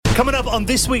Coming up on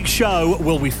this week's show,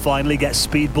 will we finally get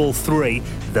Speedball 3?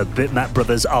 The Bitmap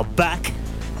brothers are back.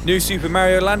 New Super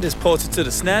Mario Land is ported to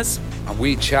the SNES. And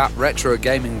we chat retro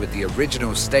gaming with the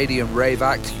original Stadium Rave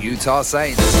act, Utah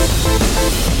Saints.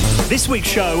 This week's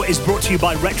show is brought to you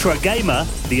by Retro Gamer,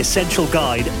 the essential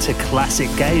guide to classic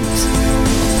games.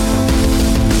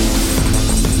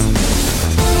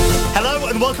 Hello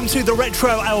and welcome to the Retro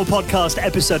Hour podcast,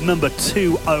 episode number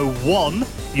 201.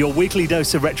 Your weekly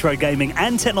dose of retro gaming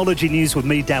and technology news with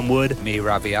me, Dan Wood. Me,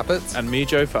 Ravi Abbott. And me,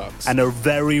 Joe Fox. And a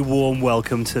very warm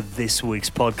welcome to this week's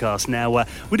podcast. Now,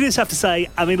 we do just have to say,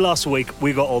 last week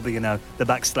we got all the, the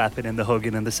backslapping and the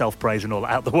hugging and the self-praise and all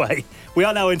out the way. We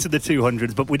are now into the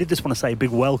 200s, but we did just want to say a big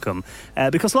welcome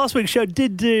because last week's show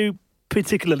did do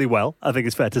particularly well, I think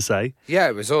it's fair to say. Yeah,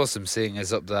 it was awesome seeing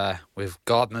us up there with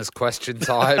Gardener's Question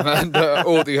Time and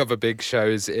all the other big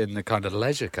shows in the kind of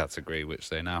leisure category, which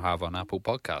they now have on Apple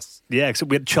Podcasts. Yeah,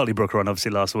 except we had Charlie Brooker on,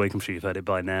 obviously, last week. I'm sure you've heard it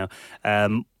by now.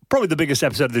 Probably the biggest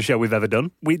episode of the show we've ever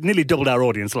done. We nearly doubled our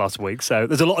audience last week, so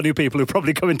there's a lot of new people who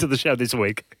probably come into the show this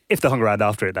week, if they hung around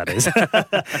after it, that is.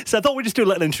 So I thought we'd just do a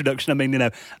little introduction.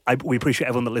 We appreciate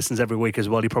everyone that listens every week as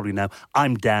well. You probably know.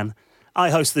 I'm Dan. I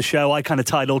host the show. I kind of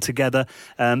tie it all together.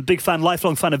 Big fan,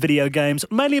 lifelong fan of video games.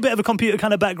 Mainly a bit of a computer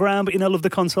kind of background, but, love the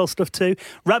console stuff too.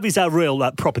 Ravi's our real,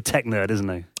 proper tech nerd, isn't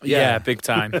he? Yeah, big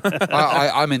time.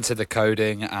 I'm into the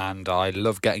coding and I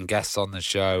love getting guests on the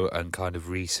show and kind of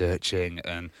researching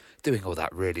and doing all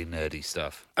that really nerdy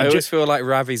stuff. I always feel like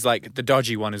Ravi's like the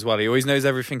dodgy one as well. He always knows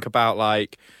everything about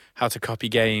how to copy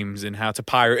games and how to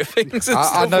pirate things and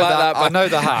stuff I know like that. I know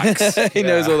the hacks. He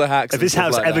knows all the hacks. If this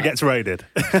house ever gets raided,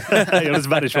 he'll just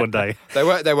vanish one day. They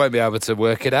won't be able to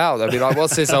work it out. They'll be like,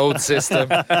 what's this old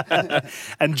system?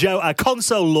 And Joe, our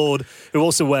console lord, who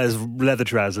also wears leather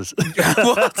trousers.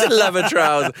 What? Leather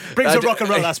trousers. Brings a rock and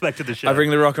roll aspect to the show. I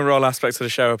bring the rock and roll aspect to the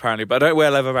show, apparently. But I don't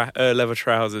wear leather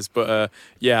trousers. But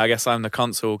I guess I'm the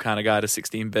console kind of guy, the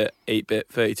 16-bit, 8-bit,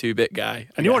 32-bit guy.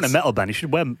 And you're in a metal band. You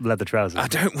should wear leather trousers. I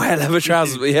don't wear leather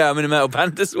trousers, but yeah, I'm in a metal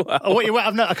band as well. Oh, what you wear?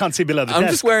 I can't see below the I'm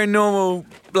desk. just wearing normal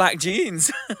black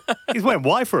jeans. He's wearing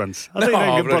Y fronts. I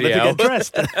don't even bother to get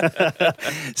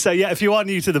dressed. So, if you are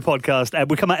new to the podcast,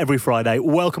 we come out every Friday.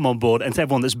 Welcome on board. And to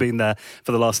everyone that's been there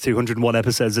for the last 201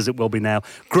 episodes, as it will be now,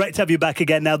 great to have you back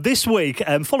again. Now, this week,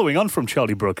 following on from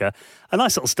Charlie Brooker, a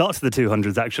nice little start to the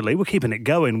 200s, actually. We're keeping it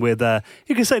going with,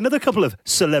 you can say, another couple of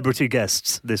celebrity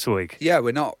guests this week. Yeah,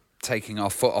 we're not taking our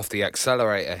foot off the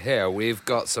accelerator here. We've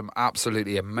got some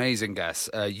absolutely amazing guests.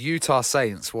 Utah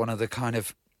Saints, one of the kind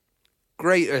of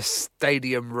greatest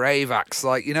stadium rave acts. In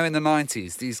the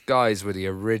 90s, these guys were the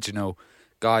original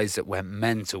guys that went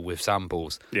mental with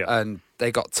samples. Yeah. And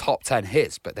they got top 10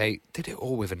 hits, but they did it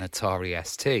all with an Atari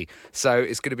ST. So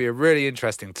it's going to be a really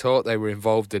interesting talk. They were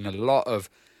involved in a lot of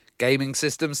gaming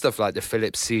systems, stuff like the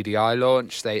Philips CDI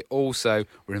launch. They also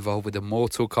were involved with the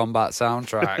Mortal Kombat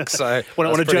soundtrack. So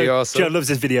that's pretty awesome. Joe loves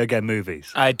his video game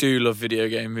movies. I do love video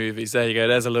game movies. There you go.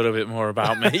 There's a little bit more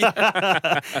about me.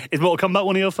 Is Mortal Kombat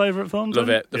one of your favourite films? Love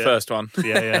it. The first one.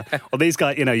 Yeah. Well, these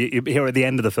guys, you hear at the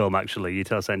end of the film, actually,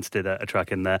 Utah Saints did a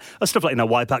track in there. Stuff like,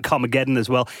 Wipeout, Carmageddon as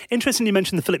well. Interesting you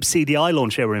mentioned the Philips CDI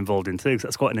launch they were involved in too, because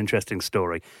that's quite an interesting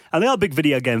story. And they are big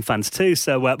video game fans too,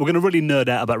 so we're going to really nerd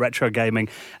out about retro gaming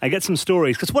and get some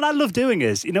stories. Because what I love doing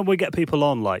is, we get people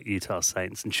on like Utah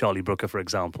Saints and Charlie Brooker, for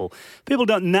example. People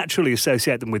don't naturally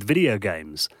associate them with video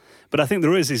games. But I think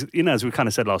there is, as we kind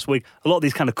of said last week, a lot of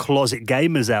these kind of closet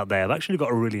gamers out there have actually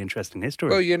got a really interesting history.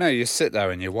 Well, you sit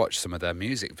there and you watch some of their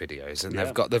music videos and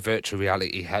they've got the virtual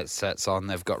reality headsets on,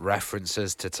 they've got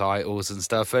references to titles and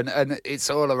stuff, and it's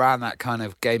all around that kind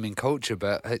of gaming culture,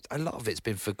 but a lot of it's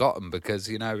been forgotten because,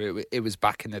 it was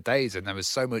back in the days and there was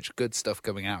so much good stuff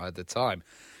coming out at the time.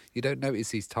 You don't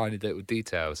notice these tiny little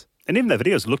details. And even their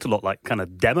videos looked a lot like kind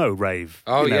of demo rave.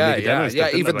 Oh, demo yeah.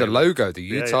 Even the logo, the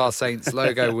Utah Yeah. Saints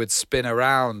logo would spin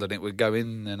around and it would go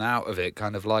in and out of it,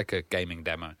 kind of like a gaming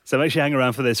demo. So make sure you hang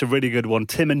around for this, a really good one.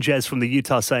 Tim and Jez from the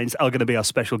Utah Saints are going to be our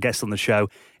special guests on the show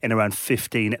in around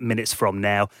 15 minutes from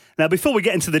now. Now, before we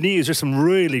get into the news, there's some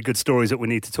really good stories that we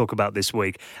need to talk about this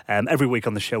week. Every week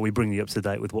on the show, we bring you up to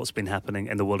date with what's been happening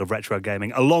in the world of retro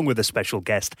gaming, along with a special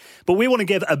guest. But we want to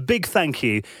give a big thank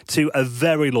you to a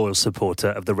very loyal supporter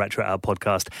of the Retro Hour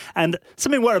podcast, and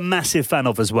something we're a massive fan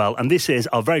of as well, and this is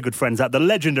our very good friends at the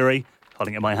legendary,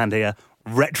 holding it in my hand here,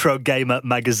 Retro Gamer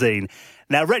magazine.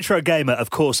 Now, Retro Gamer, of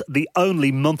course, the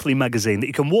only monthly magazine that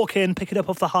you can walk in, pick it up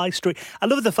off the high street. I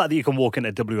love the fact that you can walk in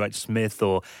at WH Smith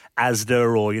or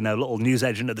Asda or, little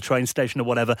newsagent at the train station or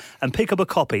whatever and pick up a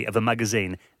copy of a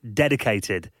magazine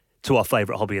dedicated to our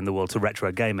favourite hobby in the world, to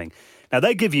retro gaming. Now,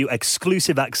 they give you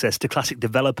exclusive access to classic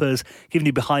developers, giving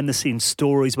you behind-the-scenes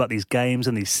stories about these games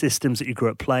and these systems that you grew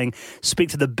up playing, speak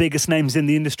to the biggest names in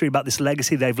the industry about this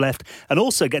legacy they've left, and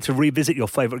also get to revisit your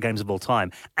favourite games of all time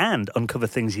and uncover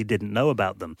things you didn't know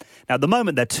about them. Now, at the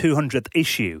moment, their 200th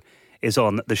issue is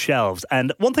on the shelves.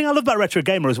 And one thing I love about Retro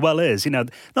Gamer as well is, not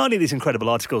only these incredible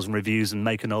articles and reviews and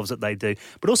making-ofs that they do,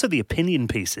 but also the opinion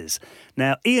pieces.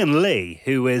 Now, Ian Lee,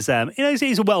 who is,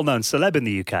 he's a well-known celeb in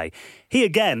the UK, he,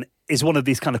 again, is one of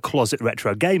these kind of closet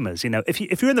retro gamers.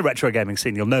 If you're in the retro gaming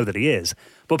scene, you'll know that he is.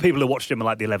 But people who watched him at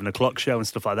like the 11 o'clock show and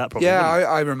stuff like that probably Yeah, wouldn't.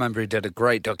 I remember he did a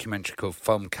great documentary called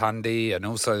Fun Candy and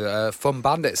also Fun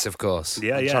Bandits, of course, on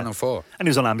Channel 4. And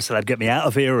he was on I'm Celeb, Get Me Out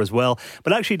of Here as well.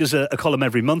 But actually he does a column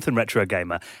every month in Retro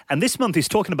Gamer. And this month he's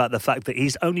talking about the fact that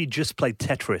he's only just played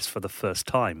Tetris for the first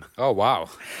time. Oh, wow.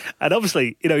 And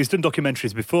obviously, he's done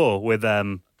documentaries before with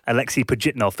Alexei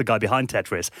Pajitnov, the guy behind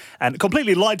Tetris, and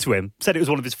completely lied to him, said it was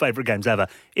one of his favourite games ever.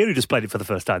 He only just played it for the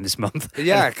first time this month.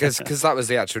 Yeah, because that was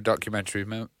the actual documentary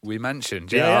we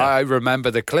mentioned. Yeah, Yeah. I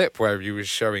remember the clip where he was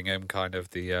showing him kind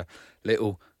of the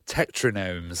little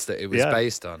tetronomes that it was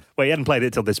based on. Well, he hadn't played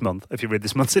it till this month. If you read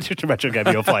this month's edition of Retro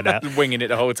Gamer, you'll find out. Winging it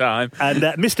the whole time. And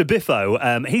Mr. Biffo,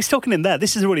 he's talking in there,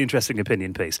 this is a really interesting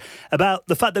opinion piece, about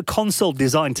the fact that console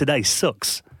design today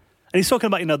sucks. And he's talking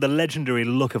about, the legendary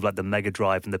look of like the Mega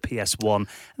Drive and the PS1. And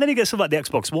then he gets stuff like the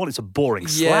Xbox One. It's a boring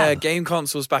slab. Yeah, game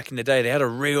consoles back in the day, they had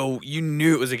you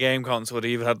knew it was a game console.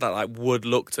 They even had that like wood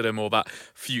look to them or that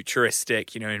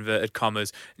futuristic, inverted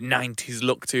commas, 90s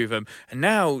look to them. And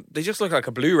now they just look like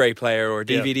a Blu-ray player or a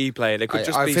DVD player. They could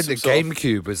just be I think the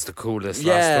GameCube was the coolest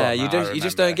yeah, last one. you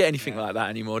just don't get anything like that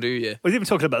anymore, do you? Well, he's even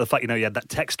talking about the fact, you had that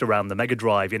text around the Mega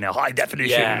Drive, high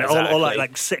definition, Yeah, all exactly.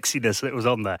 like sexiness that was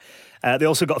on there. They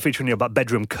also got a feature in here about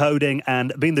bedroom coding,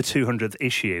 and being the 200th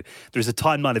issue, there's a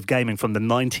timeline of gaming from the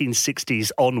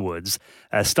 1960s onwards,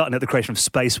 starting at the creation of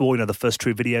Space War, the first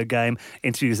true video game,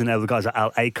 interviews with the guys like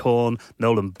Al Acorn,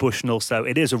 Nolan Bushnell, so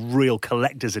it is a real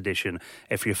collector's edition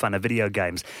if you're a fan of video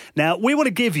games. Now, we want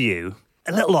to give you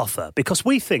a little offer because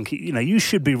we think, you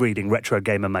should be reading Retro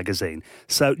Gamer magazine.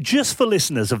 So just for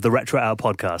listeners of the Retro Hour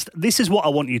podcast, this is what I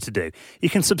want you to do. You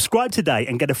can subscribe today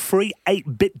and get a free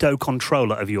 8-bit-do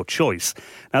controller of your choice.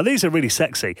 Now, these are really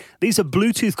sexy. These are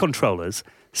Bluetooth controllers,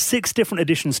 6 different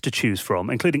editions to choose from,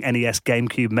 including NES,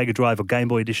 GameCube, Mega Drive or Game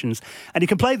Boy editions. And you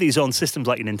can play these on systems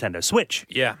like your Nintendo Switch.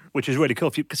 Yeah. Which is really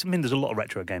cool, because there's a lot of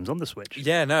retro games on the Switch.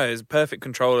 Yeah, no, it's a perfect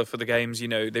controller for the games.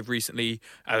 They've recently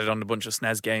added on a bunch of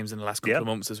SNES games in the last couple of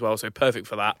months as well, so perfect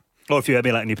for that. Or if you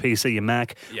emulate on your PC, your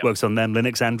Mac, works on them,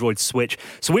 Linux, Android, Switch.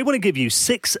 So we want to give you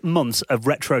 6 months of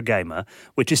Retro Gamer,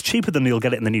 which is cheaper than you'll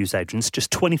get it in the newsagents, just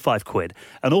 25 quid,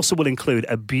 and also will include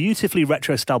a beautifully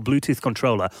retro-style Bluetooth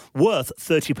controller worth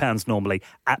 £30 normally,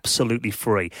 absolutely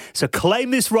free. So claim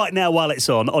this right now while it's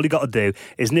on. All you got to do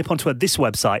is nip onto this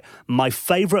website,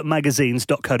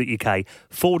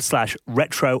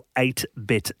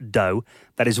 myfavouritemagazines.co.uk/retro8bitdo.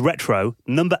 That is retro,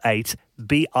 number 8,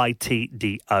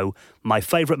 BITDO,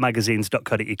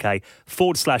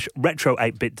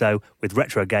 myfavouritemagazines.co.uk/retro8bitdo with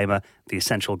Retro Gamer, the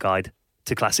essential guide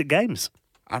to classic games.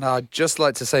 And I'd just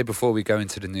like to say before we go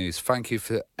into the news, thank you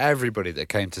for everybody that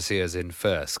came to see us in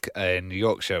Firsk in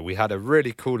Yorkshire. We had a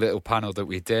really cool little panel that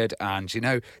we did, and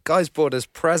guys brought us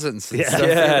presents and stuff.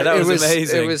 Yeah, that was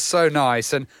amazing. It was so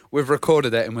nice, and we've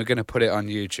recorded it and we're going to put it on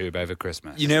YouTube over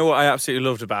Christmas. You know what I absolutely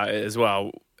loved about it as well?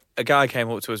 A guy came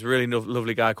up to us, a really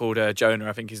lovely guy called Jonah,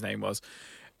 I think his name was,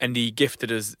 and he gifted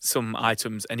us some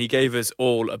items, and he gave us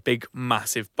all a big,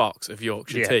 massive box of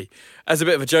Yorkshire tea as a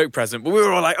bit of a joke present. But we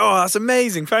were all like, oh, that's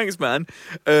amazing, thanks, man.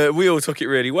 We all took it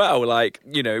really well.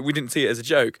 We didn't see it as a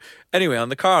joke. Anyway, on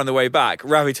the car on the way back,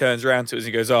 Ravi turns around to us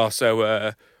and he goes,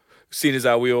 seeing as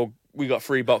how we got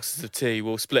 3 boxes of tea,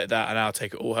 we'll split that and I'll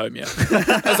take it all home, yeah. I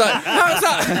was like, how's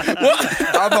that?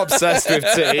 What? I'm obsessed with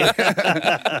tea.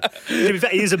 To be fair,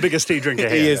 he is the biggest tea drinker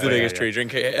here. He is the biggest tea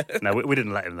drinker here. No, we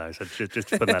didn't let him though, so just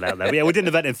to put that out there. But we did an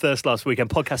event in Thirst last weekend,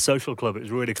 Podcast Social Club. It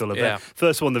was a really cool event. Yeah.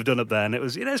 First one they've done up there, and it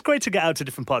was, it's great to get out to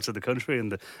different parts of the country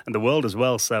and the world as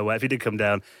well. So if you did come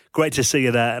down, great to see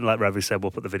you there. And like Ravi said,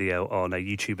 we'll put the video on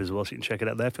YouTube as well, so you can check it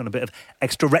out there if you want a bit of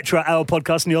extra Retro Hour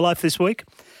podcast in your life this week.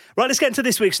 Right, let's get into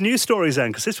this week's news stories then,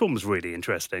 because this one was really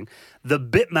interesting. The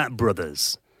Bitmap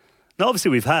Brothers. Now,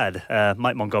 obviously, we've had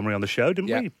Mike Montgomery on the show,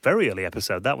 didn't we? Very early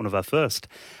episode, that one of our first.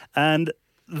 And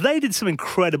they did some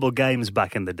incredible games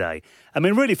back in the day. I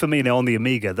mean, really, for me, on the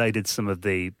Amiga, they did some of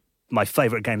my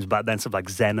favourite games back then, stuff like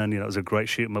Xenon, it was a great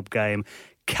shoot-'em-up game.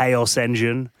 Chaos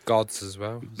Engine. Gods as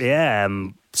well. Yeah,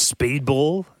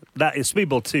 Speedball. That is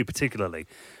Speedball 2 particularly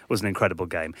was an incredible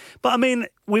game. But I mean,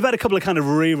 we've had a couple of kind of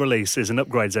re-releases and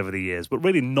upgrades over the years, but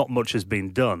really not much has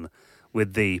been done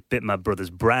with the Bitmap Brothers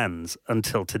brands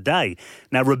until today.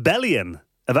 Now, Rebellion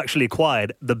have actually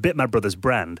acquired the Bitmap Brothers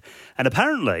brand, and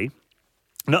apparently,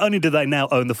 not only do they now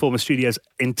own the former studio's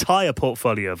entire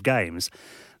portfolio of games,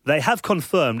 they have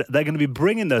confirmed they're going to be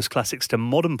bringing those classics to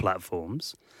modern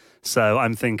platforms. So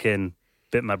I'm thinking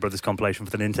Bitmap Brothers compilation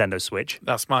for the Nintendo Switch.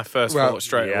 That's my first thought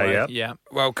straight away. Yeah.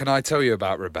 Well, can I tell you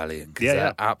about Rebellion? Because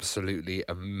they're absolutely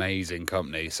amazing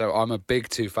company. So I'm a big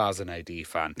 2000 AD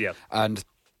fan. Yeah. And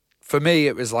for me,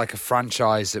 it was like a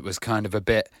franchise that was kind of a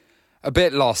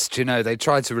bit lost. You know, they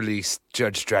tried to release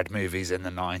Judge Dredd movies in the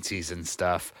 90s and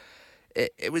stuff.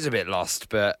 It was a bit lost,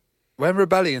 but when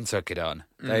Rebellion took it on,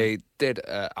 they did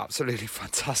an absolutely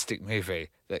fantastic movie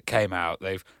that came out.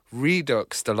 They've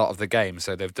reduxed a lot of the games.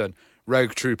 So they've done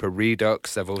Rogue Trooper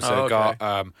Redux. They've also got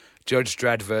Judge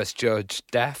Dredd vs. Judge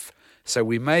Death. So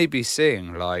we may be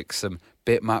seeing like some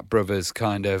Bitmap Brothers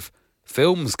kind of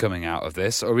films coming out of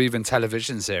this, or even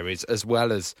television series, as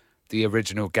well as the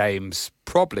original games,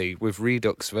 probably with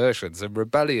Redux versions. And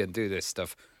Rebellion do this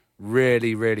stuff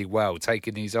really, really well,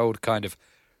 taking these old kind of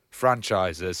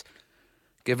franchises,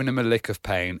 giving them a lick of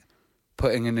paint,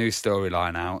 putting a new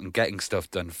storyline out, and getting stuff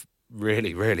done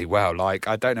really, really well. Like,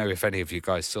 I don't know if any of you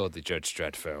guys saw the Judge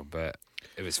Dredd film, but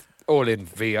it was all in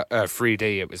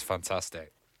 3D. It was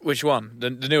fantastic. Which one?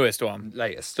 The newest one?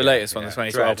 Latest. The latest one, the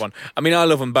 2012 one. I mean, I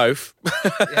love them both.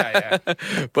 Yeah.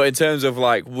 But in terms of,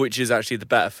 like, which is actually the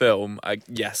better film,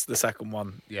 yes, the second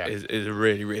one is a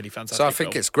really, really fantastic So I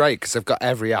think it's great because they've got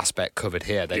every aspect covered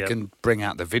here. They Yeah. can bring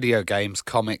out the video games,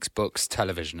 comics, books,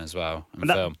 television as well, and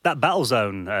film. That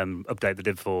Battlezone update they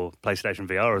did for PlayStation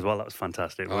VR as well, that was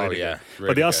fantastic. Really yeah, good. really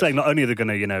But they are good. saying not only are they going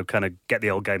to, kind of get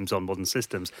the old games on modern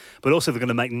systems, but also they're going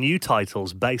to make new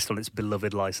titles based on its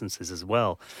beloved licenses as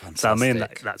well. Fantastic. So I mean,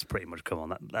 that's pretty much come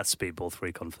on. That's Speedball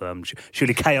 3 confirmed.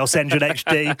 Surely Chaos Engine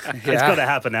HD. It's got to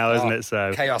happen now, isn't it?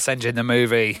 So Chaos Engine, the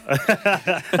movie.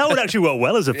 that would actually work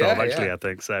well as a film, Yeah. I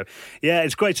think. So, yeah,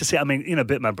 it's great to see. I mean,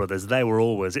 Bitmap Brothers, they were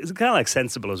always, it's kind of like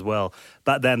Sensible as well.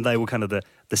 Back then, they were kind of the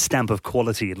stamp of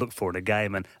quality you'd look for in a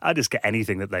game, and I just get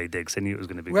anything that they did because I knew it was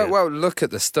going to be good. Well, look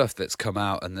at the stuff that's come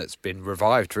out and that's been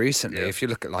revived recently. Yeah. If you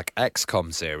look at like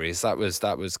XCOM series, that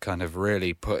was kind of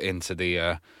really put into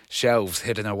the shelves,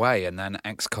 hidden away, and then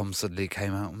XCOM suddenly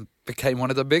came out and became one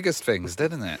of the biggest things,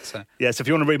 didn't it? So. Yes, if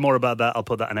you want to read more about that, I'll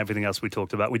put that and everything else we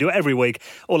talked about. We do it every week.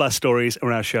 All our stories are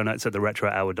in our show notes at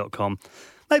theretrohour.com.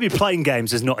 Maybe playing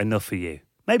games is not enough for you.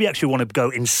 Maybe you actually want to go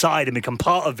inside and become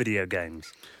part of video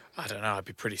games. I don't know, I'd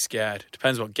be pretty scared.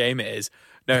 Depends what game it is.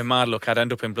 Knowing my luck, I'd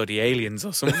end up in bloody Aliens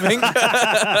or something.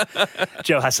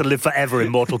 Joe has to live forever in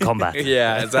Mortal Kombat.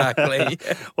 Yeah, exactly.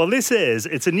 Well, it's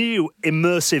a new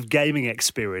immersive gaming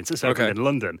experience that's opened in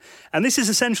London. And this is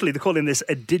essentially, they're calling this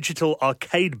a digital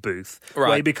arcade booth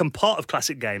where you become part of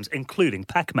classic games, including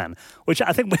Pac-Man, which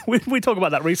I think we talked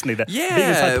about that recently, that being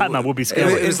inside Pac-Man would be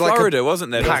scary. It was like Florida,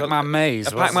 wasn't there? Pac-Man maze.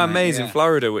 A Pac-Man maze in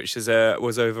Florida, which was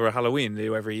over a Halloween they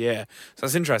do every year. So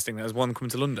that's interesting. There's one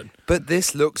coming to London. But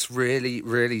this looks really,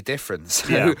 really different. So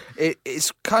Yeah.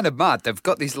 it's kind of mad. They've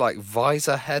got these like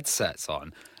visor headsets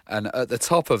on, and at the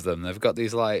top of them, they've got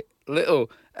these like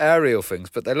little aerial things,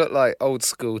 but they look like old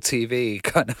school TV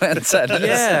kind of antennas.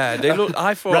 Yeah, they look.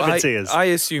 I thought Rabbiteers. I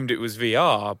assumed it was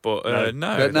VR, but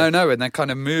no. But no, and they're kind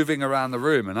of moving around the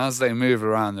room, and as they move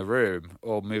around the room,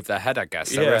 or move their head, I guess,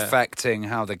 they're affecting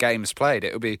how the game's played.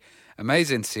 It would be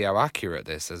amazing to see how accurate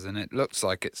this is, and it looks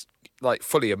like it's like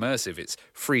fully immersive. It's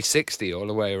 360 all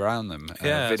the way around them,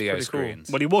 video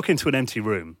screens. Well, you walk into an empty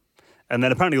room, and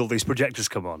then apparently all these projectors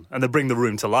come on, and they bring the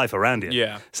room to life around you.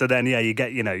 Yeah. So then, you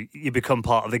get, you become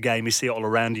part of the game. You see it all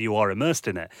around you. You are immersed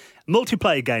in it.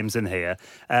 Multiplayer games in here.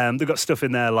 They've got stuff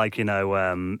in there like,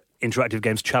 interactive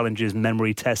games, challenges,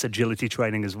 memory tests, agility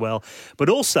training as well. But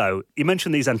also, you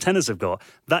mentioned these antennas have got.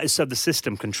 That is so the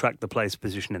system can track the player's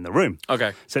position in the room.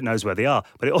 Okay. So it knows where they are.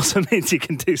 But it also means you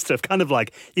can do stuff kind of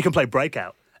like, you can play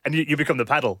Breakout. And you become the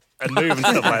paddle and move and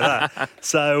stuff like that.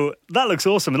 So that looks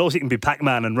awesome. And also you can be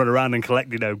Pac-Man and run around and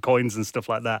collect, coins and stuff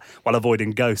like that while avoiding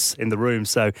ghosts in the room.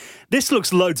 So this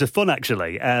looks loads of fun,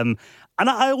 actually. And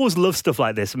I always love stuff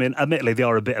like this. I mean, admittedly, they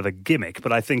are a bit of a gimmick,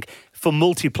 but I think for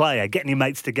multiplayer, getting your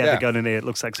mates together, going in here, it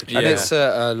looks like such a And it's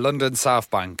London South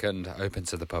Bank and open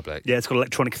to the public. Yeah, it's called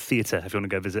Electronic Theatre, if you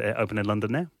want to go visit it, open in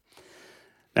London now.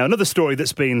 Now, another story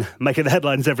that's been making the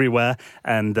headlines everywhere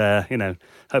and,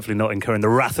 hopefully not incurring the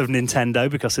wrath of Nintendo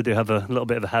because they do have a little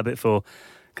bit of a habit for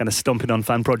kind of stomping on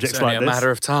fan projects It's like only this. a matter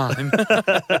of time.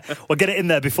 Well, get it in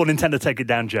there before Nintendo take it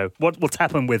down, Joe. What's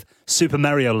happened with Super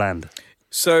Mario Land?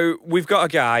 So we've got a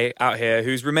guy out here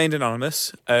who's remained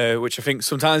anonymous, which I think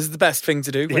sometimes is the best thing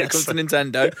to do when it comes to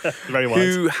Nintendo. Very wise.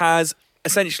 Who has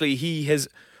he has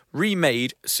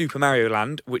remade Super Mario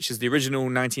Land, which is the original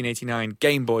 1989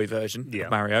 Game Boy version of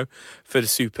Mario for the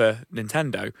Super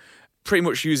Nintendo, pretty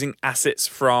much using assets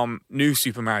from new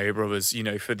Super Mario Brothers,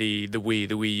 for the Wii,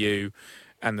 the Wii U,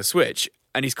 and the Switch.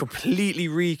 And he's completely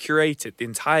recreated the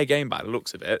entire game by the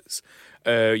looks of it.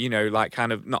 Like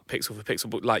kind of not pixel for pixel,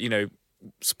 but like,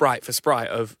 sprite for sprite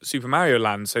of Super Mario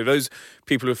Land. So those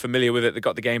people who are familiar with it, they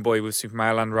got the Game Boy with Super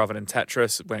Mario Land rather than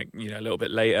Tetris, when a little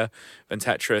bit later than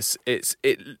Tetris. It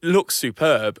looks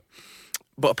superb,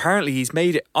 but apparently he's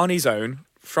made it on his own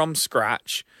from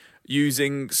scratch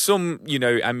using some,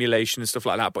 emulation and stuff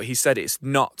like that. But he said it's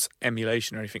not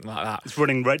emulation or anything like that. It's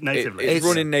running natively. It's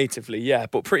running natively, yeah.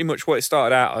 But pretty much what it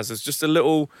started out as is just a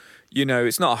little,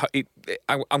 it's not.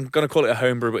 I'm going to call it a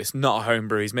homebrew, but it's not a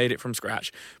homebrew. He's made it from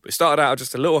scratch. But it started out as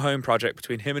just a little home project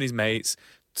between him and his mates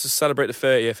to celebrate the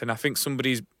 30th. And I think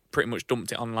somebody's pretty much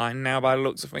dumped it online now by the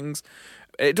looks of things.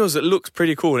 It looks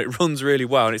pretty cool, and it runs really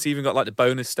well. And it's even got like the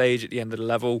bonus stage at the end of the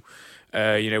level,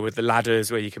 with the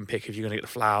ladders where you can pick if you're going to get the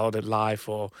flower or the life,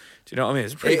 or do you know what I mean?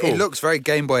 It's pretty cool. It looks very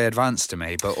Game Boy Advance to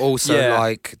me, but also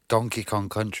like Donkey Kong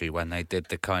Country when they did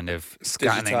the kind of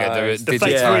scanning of the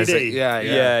digitizing.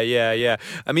 Yeah.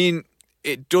 I mean,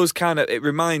 it does it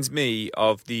reminds me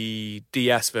of the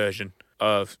DS version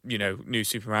of, new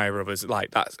Super Mario Brothers. Like,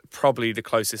 that's probably the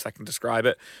closest I can describe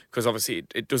it, because obviously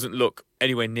it doesn't look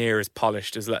anywhere near as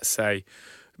polished as, let's say,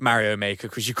 Mario Maker,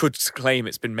 because you could claim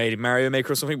it's been made in Mario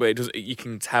Maker or something, but you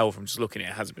can tell from just looking at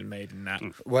it hasn't been made in that.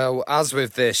 Well, as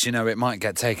with this, it might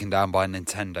get taken down by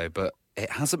Nintendo, but it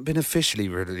hasn't been officially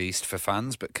released for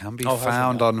fans, but can be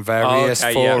found on various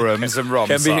forums and ROM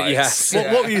sites. Yes.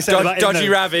 What were you saying about Dodgy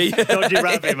Ravi. Dodgy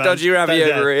Ravi, man. Dodgy Ravi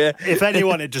over here. If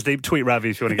anyone, just tweet Ravi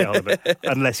if you want to get hold of it,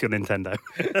 unless you're Nintendo.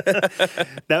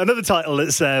 Now, another title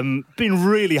that's been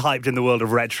really hyped in the world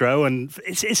of retro, and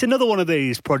it's another one of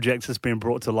these projects that's been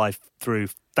brought to life through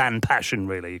fan passion,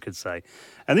 really, you could say.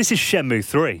 And this is Shenmue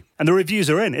 3. And the reviews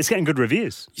are in. It's getting good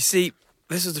reviews. You see,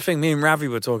 this is the thing. Me and Ravi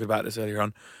were talking about this earlier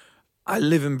on. I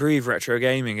live and breathe retro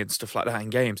gaming and stuff like that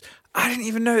in games. I didn't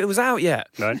even know it was out yet.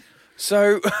 Right.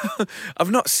 So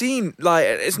I've not seen,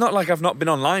 it's not like I've not been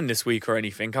online this week or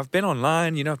anything. I've been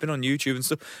online, I've been on YouTube and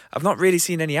stuff. I've not really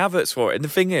seen any adverts for it. And the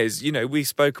thing is, we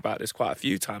spoke about this quite a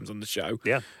few times on the show.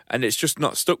 Yeah. And it's just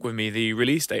not stuck with me, the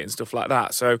release date and stuff like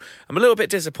that. So I'm a little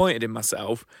bit disappointed in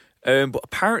myself. But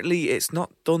apparently it's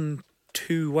not done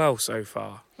too well so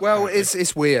far. Well,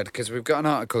 it's weird because we've got an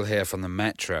article here from the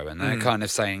Metro, and they're kind of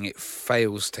saying it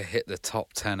fails to hit the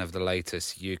top 10 of the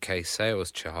latest UK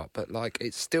sales chart, but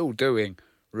it's still doing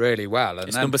really well. And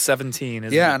it's number 17,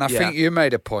 isn't it? Yeah, and I think you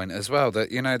made a point as well that,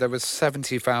 there was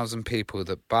 70,000 people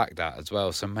that backed that as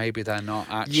well, so maybe they're not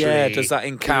actually does that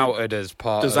include, counted as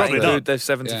part does of that include those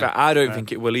 70,000? Yeah. I don't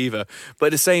think it will either. But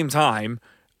at the same time,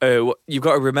 what you've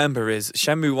got to remember is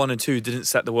Shenmue 1 and 2 didn't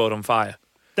set the world on fire.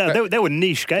 They were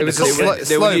niche games. It was a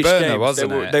slow burner,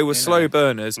 wasn't it? They were slow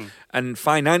burners, and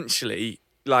financially,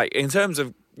 in terms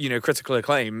of critical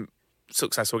acclaim,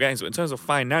 successful games, but in terms of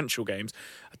financial games,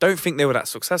 I don't think they were that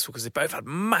successful because they both had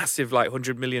massive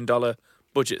 $100 million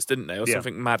budgets, didn't they, or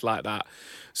something mad like that.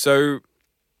 So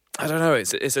I don't know.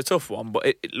 It's a tough one, but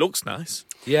it looks nice.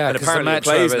 Yeah, because the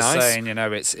Metro is is nice. saying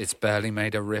it's barely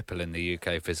made a ripple in the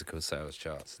UK physical sales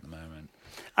charts at the moment.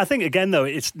 I think again though,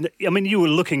 you were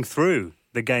looking through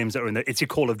the games that are in there. It's your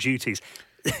Call of Duties.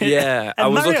 Yeah,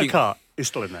 and Mario Kart is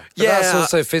still in there. But that's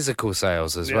also physical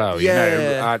sales as well.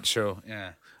 Actual.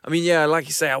 Yeah. I mean, like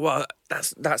you say,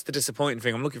 that's the disappointing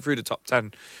thing. I'm looking through the top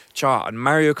 10 chart, and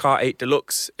Mario Kart 8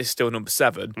 Deluxe is still number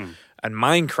 7, and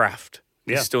Minecraft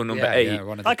is still number 8.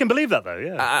 Yeah, I can believe that though.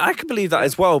 Yeah, I can believe that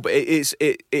as well. But it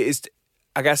is.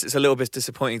 I guess it's a little bit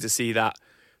disappointing to see that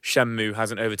Shenmue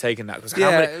hasn't overtaken that, because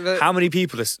how many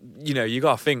people are, you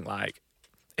got to think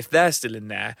if they're still in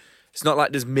there, it's not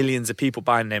like there's millions of people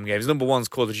buying them games. Number 1's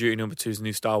Call of Duty, number 2's a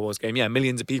new Star Wars game. Yeah,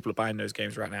 millions of people are buying those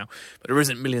games right now, but there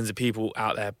isn't millions of people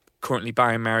out there currently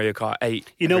buying Mario Kart 8.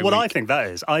 You know what I think that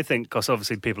is? I think because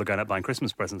obviously people are going out buying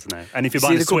Christmas presents now. And if you're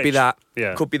buying a Switch... could be that.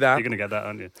 Yeah, could be that. You're going to get that,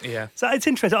 aren't you? Yeah. So it's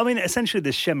interesting. I mean, essentially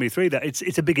this Shenmue 3,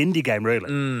 it's a big indie game,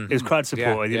 really. It was crowd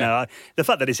supported, the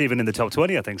fact that it's even in the top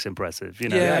 20, I think, is impressive.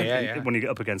 When you get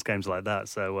up against games like that.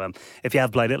 So if you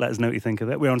have played it, let us know what you think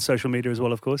of it. We're on social media as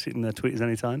well, of course. You can tweet us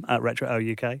anytime, at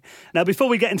RetroOUK. Now, before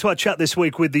we get into our chat this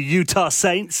week with the Utah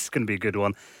Saints, it's going to be a good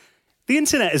one. The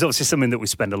internet is obviously something that we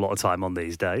spend a lot of time on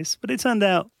these days, but it turned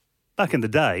out, back in the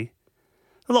day,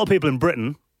 a lot of people in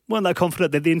Britain weren't that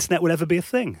confident that the internet would ever be a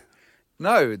thing.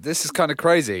 No, this is kind of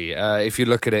crazy if you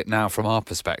look at it now from our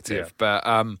perspective. But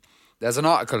there's an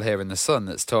article here in The Sun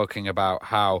that's talking about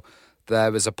how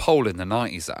there was a poll in the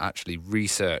 90s that actually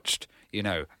researched,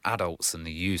 adults and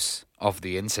the use of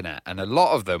the internet. And a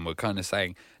lot of them were kind of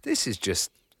saying, this is just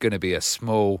going to be a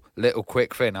small, little,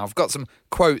 quick thing. I've got some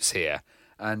quotes here.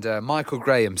 And Michael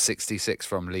Graham, 66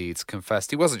 from Leeds,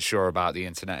 confessed he wasn't sure about the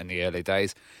internet in the early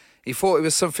days. He thought it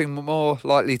was something more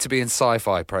likely to be in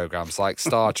sci-fi programmes like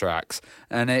Star Trek,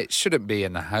 and it shouldn't be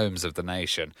in the homes of the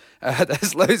nation.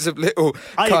 There's loads of little...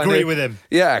 I agree with him.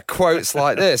 Yeah, quotes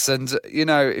like this. And,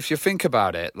 if you think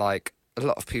about it, like, a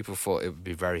lot of people thought it would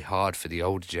be very hard for the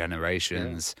older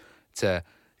generations to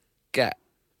get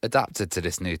adapted to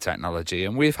this new technology.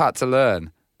 And we've had to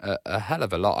learn a hell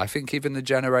of a lot. I think even the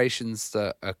generations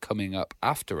that are coming up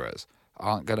after us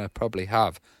aren't going to probably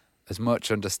have as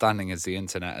much understanding as the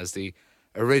internet as the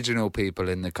original people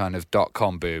in the kind of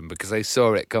 .com boom, because they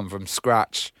saw it come from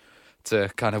scratch to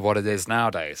kind of what it is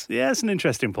nowadays. Yeah, it's an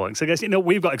interesting point. So I guess,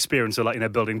 we've got experience of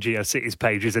building GeoCities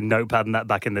pages and Notepad and that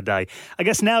back in the day. I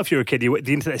guess now if you're a kid,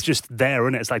 the internet's just there,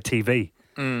 isn't it? It's like TV.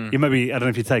 You maybe, I don't know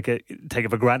if you take it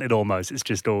for granted almost. It's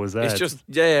just always there. It's just,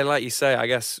 like you say, I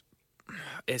guess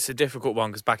it's a difficult one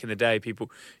because back in the day,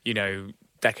 people,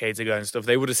 decades ago and stuff,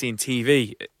 they would have seen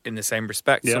TV in the same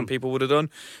respect. Some people would have done,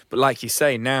 but like you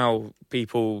say, now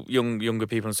people, younger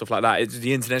people and stuff like that,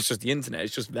 the internet's just the internet.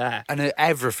 It's just there, and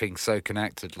everything's so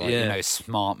connected. Like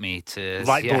smart meters,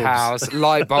 light bulbs, house,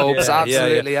 light bulbs,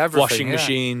 absolutely everything. Washing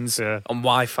machines on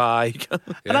Wi-Fi.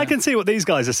 And I can see what these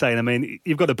guys are saying. I mean,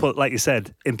 you've got to put, like you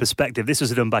said, in perspective. This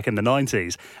was done back in the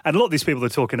 90s, and a lot of these people are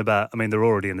talking about. I mean, they're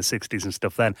already in the 60s and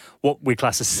stuff. Then what we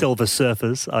class as silver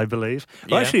surfers, I believe,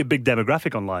 are actually a big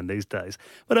demographic online these days.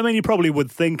 But I mean, you probably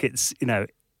would think it's,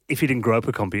 if you didn't grow up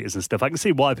with computers and stuff, I can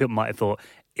see why people might have thought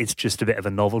it's just a bit of a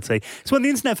novelty. So when the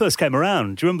internet first came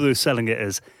around, do you remember they were selling it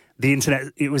as the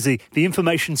internet? It was the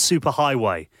information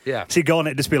superhighway. Yeah. So you go on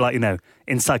it, just be like,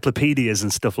 encyclopedias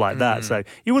and stuff like that. So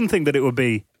you wouldn't think that it would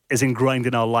be as ingrained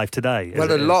in our life today.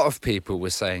 Well, a lot of people were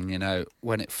saying,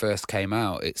 when it first came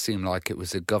out, it seemed like it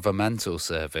was a governmental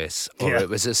service or it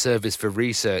was a service for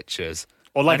researchers.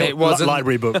 Or like it wasn't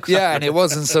library books. Yeah, and it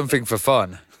wasn't something for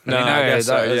fun. No, I guess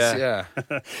so, yeah.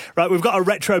 Right, we've got our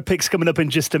retro picks coming up in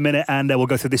just a minute, and we'll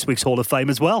go through this week's Hall of Fame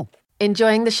as well.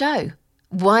 Enjoying the show?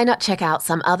 Why not check out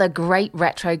some other great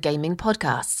retro gaming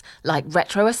podcasts like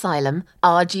Retro Asylum,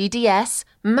 RGDS,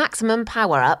 Maximum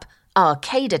Power Up,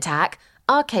 Arcade Attack,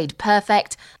 Arcade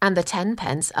Perfect, and the 10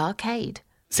 Pence Arcade.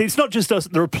 See, it's not just us.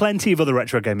 There are plenty of other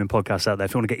retro gaming podcasts out there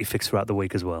if you want to get your fix throughout the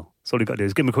week as well. So all you've got to do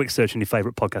is give them a quick search in your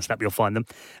favourite podcast app. You'll find them.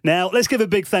 Now, let's give a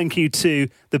big thank you to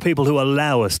the people who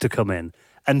allow us to come in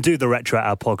and do the Retro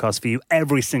Hour podcast for you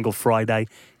every single Friday.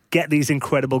 Get these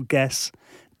incredible guests,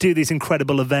 do these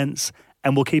incredible events,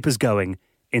 and will keep us going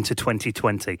into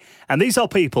 2020. And these are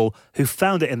people who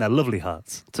found it in their lovely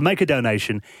hearts to make a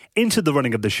donation into the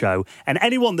running of the show. And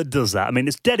anyone that does that, I mean,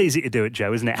 it's dead easy to do it,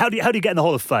 Joe, isn't it? How do you get in the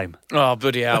Hall of Fame? Oh,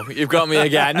 bloody hell. You've got me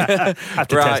again. I have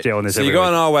to test you on this. So you go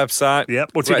on our website. Yep.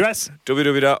 What's your address?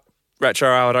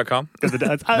 www.retrohour.com.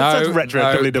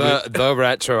 Retro. The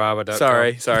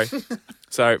retrohour.com. Sorry.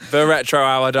 So,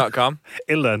 theretrohour.com.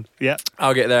 It'll learn, yeah.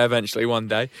 I'll get there eventually one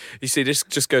day. You see, this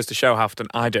just goes to show how often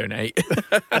I donate.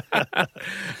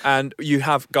 And you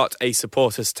have got a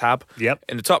supporters tab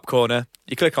in the top corner.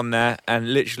 You click on there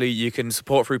and literally you can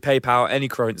support through PayPal, any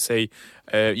currency,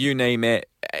 you name it.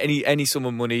 Any sum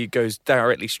of money goes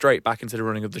directly straight back into the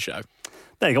running of the show.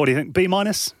 There you go. What do you think? B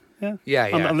minus? Yeah.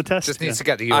 On the test? Just needs to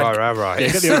get the URL right.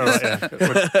 Yeah, get the URL right,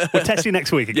 yeah. We'll test you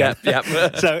next week again. Yeah.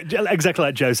 So, exactly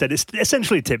like Joe said, it's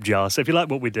essentially a tip jar. So if you like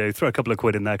what we do, throw a couple of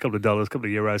quid in there, a couple of dollars, a couple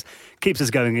of euros. Keeps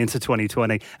us going into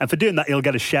 2020. And for doing that, you'll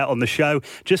get a shout on the show,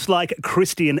 just like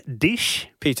Christian Dish,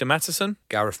 Peter Matheson,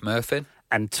 Gareth Murphy,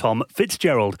 and Tom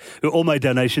Fitzgerald, who all made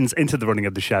donations into the running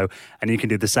of the show. And you can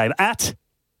do the same at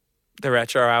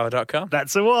theretrohour.com.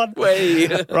 That's the one.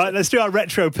 Right, let's do our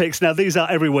retro picks. Now, these are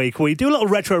every week. We do a little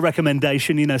retro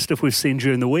recommendation, stuff we've seen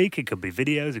during the week. It could be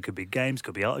videos, it could be games, it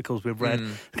could be articles we've read.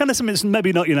 Kind of something that's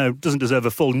maybe not, doesn't deserve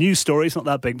a full news story. It's not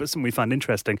that big, but something we find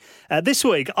interesting. This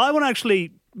week, I want to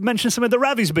actually mention something that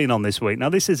Ravi's been on this week. Now,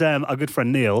 this is our good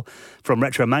friend Neil from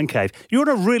Retro Man Cave. You're on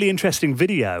a really interesting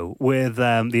video with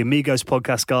the Amigos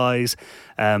podcast guys,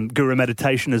 Guru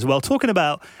Meditation as well, talking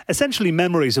about essentially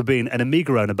memories of being an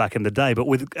Amiga owner back in the day, but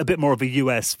with a bit more of a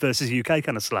US versus UK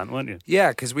kind of slant, weren't you? Yeah,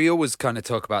 because we always kind of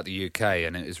talk about the UK,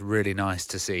 and it was really nice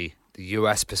to see the the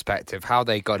US perspective, how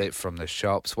they got it from the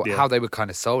shops, how they were kind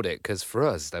of sold it. Because for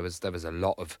us, there was a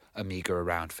lot of Amiga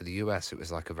around. For the US, it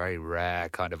was like a very rare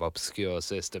kind of obscure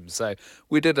system. So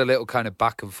we did a little kind of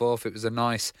back and forth. It was a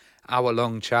nice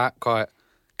hour-long chat, quite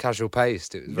casual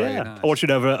paced. It was very nice. I watched it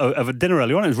over dinner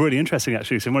earlier on. It was really interesting,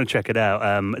 actually, so you want to check it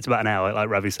out. It's about an hour, like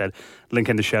Ravi said. Link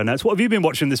in the show notes. What have you been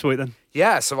watching this week, then?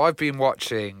 Yeah, so I've been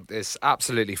watching this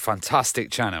absolutely fantastic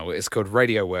channel. It's called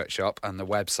Radio Workshop, and the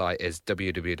website is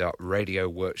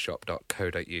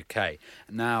www.radioworkshop.co.uk.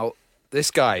 Now,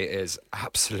 this guy is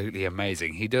absolutely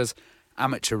amazing. He does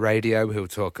amateur radio. He'll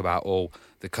talk about all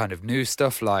the kind of new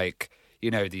stuff, like,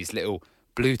 these little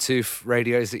Bluetooth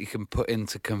radios that you can put in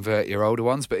to convert your older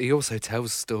ones, but he also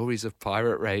tells stories of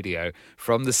pirate radio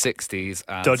from the 60s.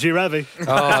 And, Dodgy Ravi.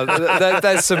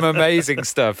 There's some amazing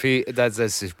stuff. There's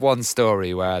this one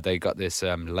story where they got this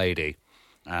lady,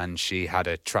 and she had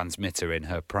a transmitter in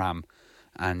her pram,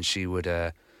 and she would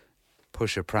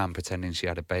push a pram pretending she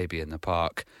had a baby in the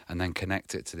park and then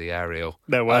connect it to the aerial.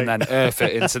 No way. And then earth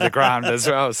it into the ground as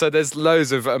well. So there's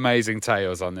loads of amazing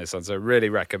tales on this one. So really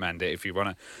recommend it if you want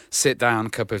to sit down,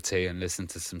 cup of tea, and listen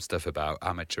to some stuff about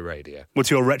amateur radio. What's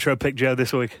your retro pick, Joe,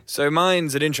 this week? So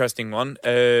mine's an interesting one.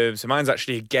 So mine's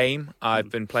actually a game I've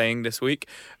been playing this week.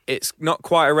 It's not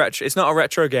quite a retro. It's not a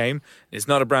retro game. It's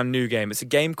not a brand new game. It's a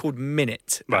game called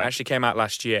Minit. It actually came out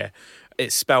last year.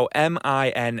 It's spelled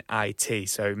MINIT,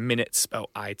 so Minute spelled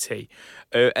IT.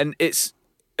 And it's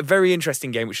a very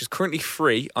interesting game, which is currently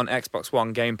free on Xbox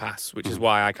One Game Pass, which is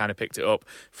why I kind of picked it up.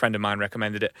 A friend of mine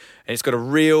recommended it. And it's got a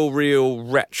real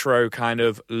retro kind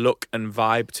of look and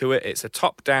vibe to it. It's a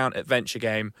top-down adventure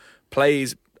game,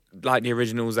 plays like the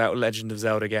original Legend of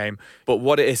Zelda game. But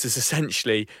what it is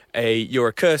essentially you're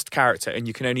a cursed character and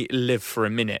you can only live for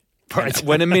a minute. Right.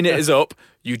 When a minute is up,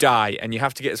 you die, and you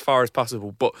have to get as far as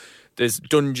possible. But there's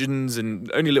dungeons and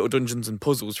only little dungeons and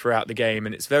puzzles throughout the game,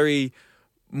 and it's very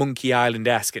Monkey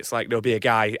Island-esque. It's like there'll be a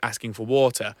guy asking for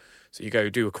water, so you go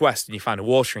do a quest and you find a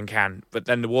watering can, but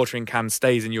then the watering can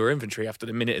stays in your inventory after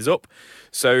the minute is up.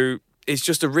 So it's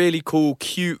just a really cool,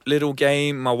 cute little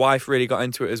game. My wife really got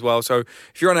into it as well. So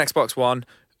if you're on Xbox One,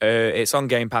 it's on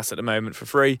Game Pass at the moment for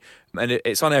free, and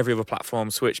it's on every other platform: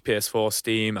 Switch, PS4,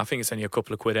 Steam. I think it's only a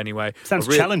couple of quid anyway. Sounds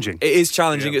challenging. It is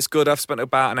challenging. Yeah. It's good. I've spent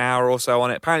about an hour or so on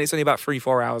it. Apparently, it's only about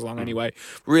 3-4 hours long anyway.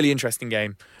 Really interesting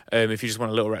game. If you just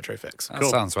want a little retro fix. That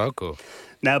sounds well cool.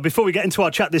 Now, before we get into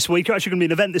our chat this week, you're actually going to be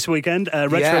an event this weekend,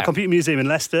 Retro Computer Museum in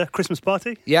Leicester, Christmas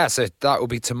party. Yeah, so that will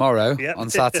be tomorrow on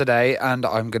Saturday, and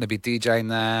I'm going to be DJing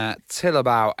there till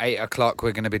about 8 o'clock.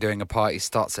 We're going to be doing a party,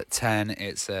 starts at 10.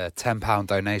 It's a £10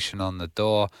 donation on the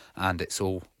door, and it's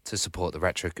all to support the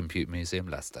Retro Computer Museum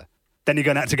Leicester. Then you're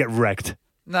going to have to get wrecked.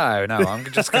 No, I'm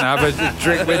just going to have a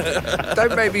drink with...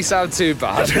 Don't make me sound too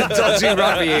bad. Dodgy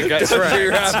Ravi gets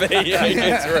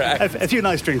wrecked. A few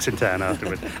nice drinks in town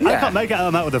afterwards. Yeah. I can't make it.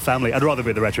 I'm out with the family. I'd rather be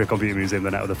at the Retro Computer Museum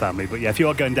than out with the family. But yeah, if you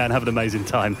are going down, have an amazing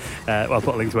time. I'll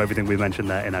put a link to everything we mentioned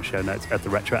there in our show notes at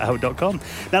theretrohour.com.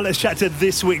 Now let's chat to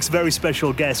this week's very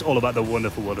special guest, all about the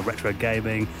wonderful world of retro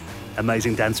gaming,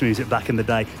 amazing dance music back in the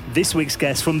day. This week's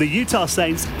guest from the Utah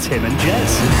Saints, Tim and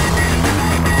Jez.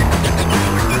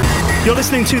 You're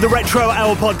listening to the Retro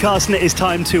Hour podcast, and it is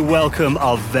time to welcome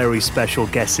our very special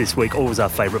guest this week, always our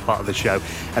favourite part of the show.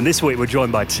 And this week we're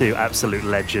joined by two absolute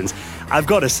legends. I've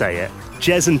got to say it,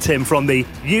 Jez and Tim from the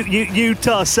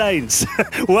Utah Saints.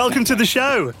 Welcome to the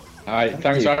show. Hi,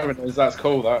 thanks for having us. That's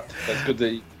cool. That's good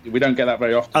that we don't get that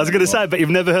very often. I was going to say, but you've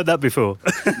never heard that before.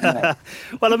 No.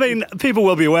 Well, I mean, people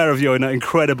will be aware of your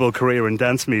incredible career in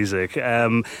dance music.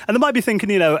 And they might be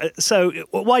thinking, so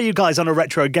why are you guys on a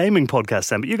retro gaming podcast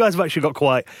then? But you guys have actually got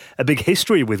quite a big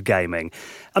history with gaming.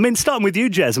 I mean, starting with you,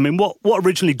 Jez, I mean, what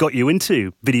originally got you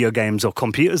into video games or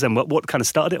computers, and what kind of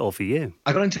started it all for you?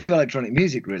 I got into electronic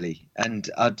music, really. And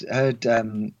I'd heard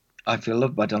I Feel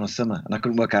Loved by Donna Summer, and I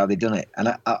couldn't work out how they'd done it.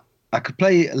 And I could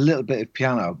play a little bit of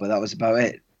piano, but that was about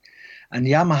it. And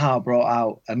Yamaha brought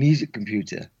out a music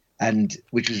computer, and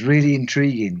which was really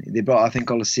intriguing. They brought out a thing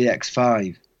called a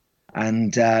CX5,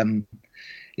 and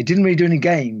it didn't really do any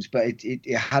games, but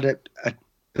it had a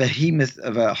behemoth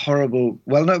of a horrible.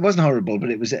 Well, no, it wasn't horrible, but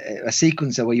it was a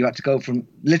sequencer where you had to go from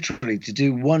literally to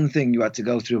do one thing. You had to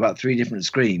go through about 3 different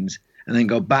screens, and then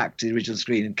go back to the original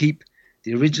screen and keep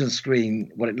the original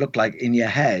screen what it looked like in your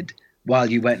head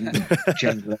while you went and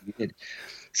changed what you did.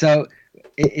 So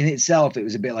in itself, it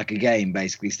was a bit like a game,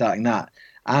 basically, starting that.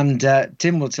 And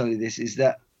Tim will tell you this, is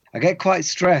that I get quite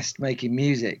stressed making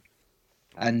music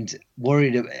and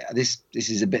worried. This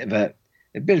is a bit of an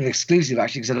exclusive,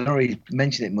 actually, because I don't really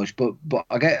mention it much, but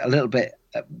I get a little bit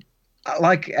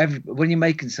when you're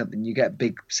making something, you get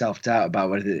big self-doubt about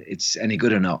whether it's any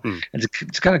good or not. And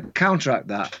to kind of counteract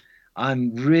that,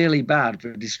 I'm really bad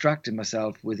for distracting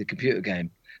myself with a computer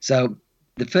game. So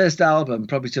the first album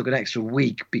probably took an extra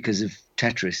week because of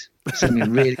Tetris,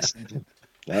 something really simple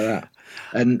like that.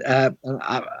 And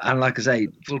like I say,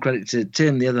 full credit to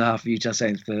Tim, the other half of Utah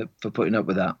Saints, for putting up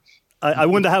with that. I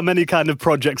wonder how many kind of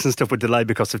projects and stuff were delayed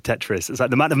because of Tetris. It's like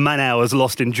the amount of man hours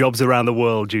lost in jobs around the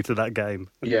world due to that game.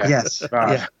 Yeah. Yes.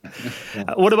 Yeah.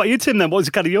 What about you, Tim, then? What was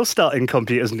kind of your start in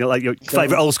computers and like your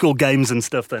favourite old school games and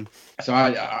stuff then? So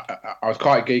I was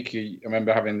quite geeky. I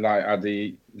remember having I had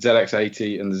the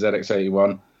ZX80 and the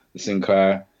ZX81, the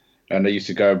Sinclair, and I used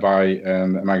to go buy a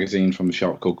magazine from the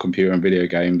shop called Computer and Video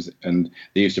Games, and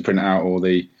they used to print out all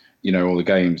the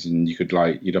games, and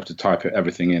you'd have to type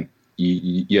everything in.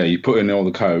 You put in all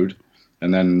the code,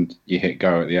 and then you hit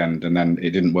go at the end, and then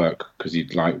it didn't work because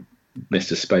you'd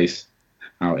missed a space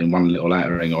out in one little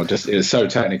lettering, or just it was so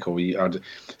technical.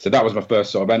 So that was my first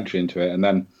sort of entry into it, and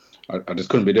then I just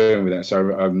couldn't be doing with it.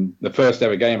 So the first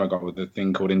ever game I got was a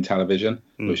thing called Intellivision,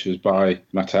 which was by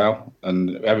Mattel,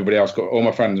 and everybody else all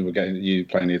my friends were playing the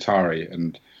Atari,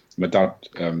 and my dad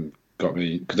got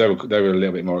me, because they were a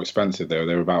little bit more expensive. They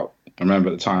were about, I remember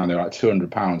at the time they were like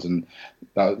 £200, and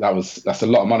that's a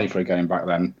lot of money for a game back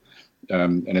then,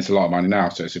 and it's a lot of money now,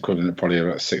 so it's equivalent to probably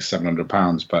about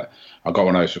 £600-700. But I got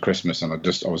one of those for Christmas, and I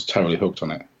was totally hooked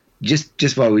on it.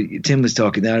 Just while Tim was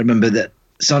talking there, I remember that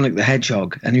Sonic the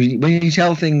Hedgehog, and when you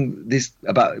talk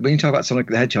about Sonic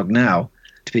the Hedgehog now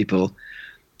to people,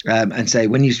 and say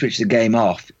when you switch the game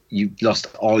off, you lost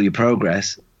all your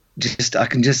progress. I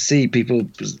can just see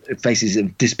people's faces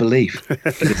of disbelief. But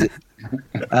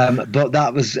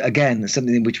that was again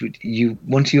something in which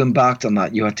once you embarked on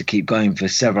that, you had to keep going for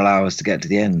several hours to get to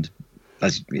the end,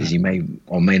 as you may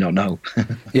or may not know.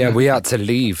 Yeah, we had to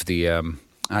leave the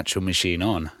actual machine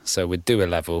on, so we'd do a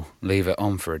level, leave it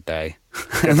on for a day,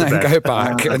 and then go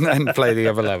back and then play the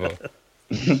other level.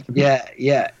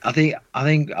 Yeah. I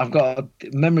think I've got a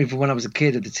memory from when I was a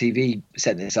kid of the TV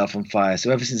setting itself on fire.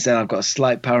 So ever since then, I've got a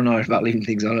slight paranoia about leaving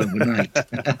things on overnight.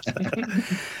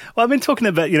 Well, I've been talking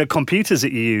about computers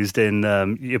that you used in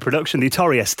your production. The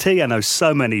Atari ST. I know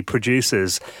so many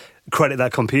producers credit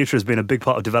that computer as being a big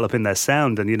part of developing their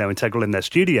sound and integral in their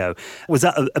studio. Was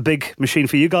that a big machine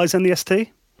for you guys in the ST?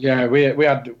 Yeah, we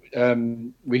had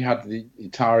the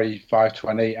Atari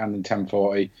 520 and the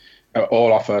 1040.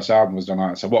 All our first album was done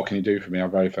on it. So What Can You Do For Me? Our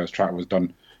very first track was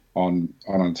done on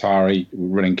Atari,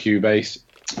 running Cubase,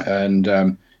 and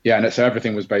so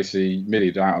everything was basically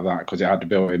MIDI'd out of that because it had the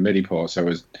built-in MIDI port. So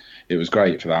it was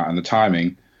great for that, and the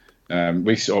timing.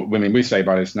 We say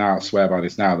by this now, swear by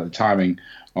this now, that the timing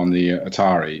on the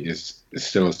Atari is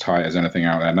still as tight as anything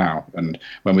out there now. And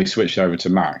when we switched over to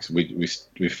Macs, we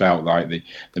felt like the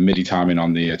MIDI timing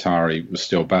on the Atari was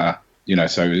still better.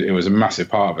 So it was a massive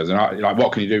part of us. And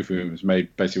What Can You Do For Me was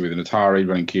made basically with an Atari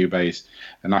running Cubase,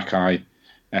 an Akai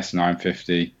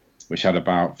S950, which had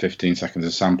about 15 seconds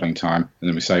of sampling time, and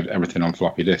then we saved everything on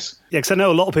floppy disk. Yeah, because I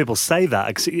know a lot of people say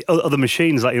that. Cause other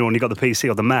machines, like when you got the PC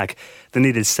or the Mac, they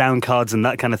needed sound cards and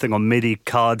that kind of thing on MIDI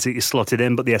cards that you slotted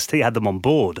in, but the ST had them on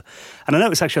board. And I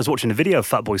noticed actually I was watching a video of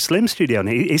Fatboy Slim's studio, and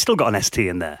he's still got an ST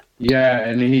in there. Yeah,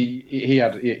 and he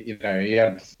had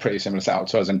a pretty similar setup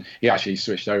to us, and he actually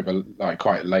switched over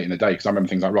quite late in the day, because I remember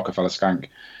things like Rockefeller Skank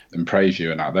and Praise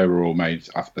You and that, they were all made,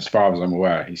 as far as I'm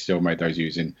aware, he still made those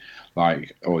using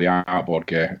all the outboard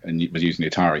gear, and he was using the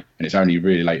Atari, and it's only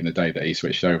really late in the day that he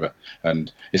switched over.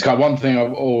 And it's kind of one thing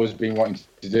I've always been wanting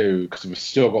to do, because we've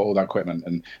still got all that equipment,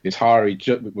 and the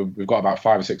Atari, we've got about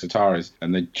 5 or 6 Ataris,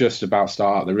 and they just about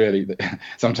start up.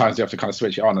 Sometimes you have to kind of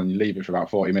switch it on and you leave it for about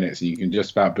 40 minutes and you can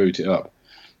just about boot it up.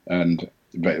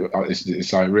 But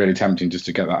it's really tempting just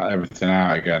to get everything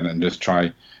out again and just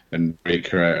try and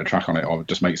recreate a track on it, or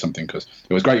just make something, because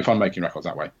it was great fun making records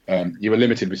that way. You were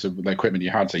limited with the equipment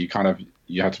you had, so you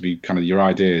had to be kind of your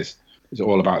ideas. It's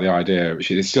all about the idea,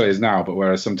 which it still is now, but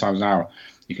whereas sometimes now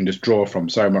you can just draw from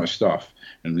so much stuff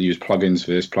and use plugins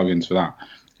for this, plugins for that.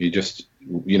 You just,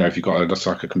 if you've got just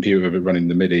like a computer running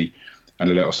the MIDI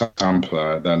and a little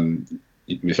sampler, then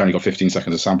it's only got 15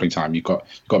 seconds of sampling time. You've got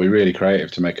to be really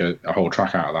creative to make a whole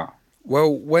track out of that.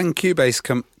 Well, when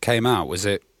Cubase came out, was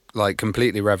it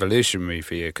completely revolutionary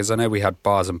for you? Because I know we had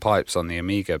bars and pipes on the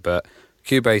Amiga, but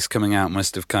Cubase coming out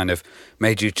must have kind of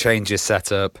made you change your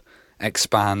setup,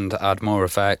 expand, add more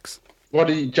effects. What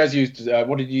did you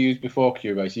use before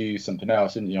Cubase? You used something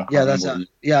else, didn't you? It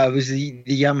was the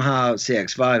Yamaha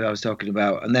CX5 I was talking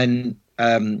about, and then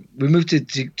we moved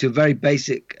to a very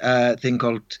basic thing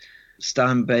called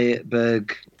Steinberg.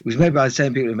 It was made by the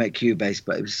same people who make Cubase,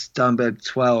 but it was Steinberg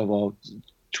 12 or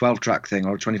 12-track thing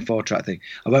or a 24-track thing.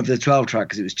 I went for the 12-track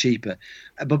because it was cheaper.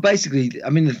 But basically, I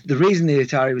mean, the reason the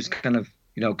Atari was kind of,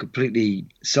 completely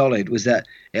solid was that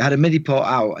it had a MIDI port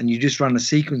out, and you just ran a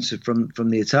sequencer from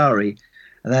the Atari,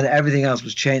 and then everything else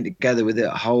was chained together with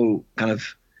a whole kind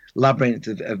of labyrinth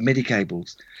of MIDI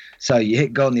cables. So you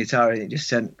hit go on the Atari, and it just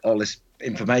sent all this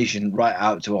information right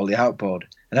out to all the outboard.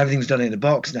 And everything's done in a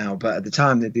box now, but at the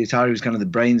time, the Atari was kind of the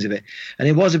brains of it. And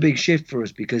it was a big shift for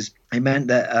us because it meant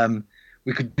that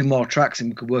we could do more tracks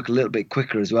and we could work a little bit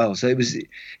quicker as well. So it was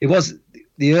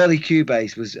the early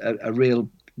Cubase was a real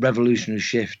revolutionary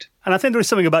shift. And I think there is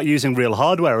something about using real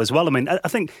hardware as well. I mean, I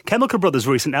think Chemical Brothers'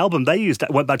 recent album, they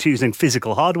went back to using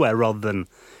physical hardware rather than,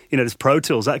 just Pro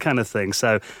Tools, that kind of thing.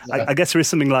 So yeah. I guess there is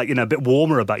something like, a bit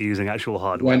warmer about using actual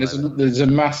hardware. There's a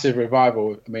massive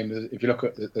revival. I mean, if you look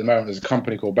at the moment, there's a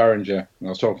company called Behringer, and I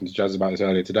was talking to Jazz about this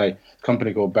earlier today, a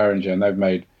company called Behringer, and they've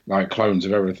made like clones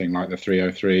of everything, like the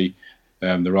 303,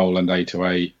 the Roland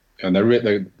 808, and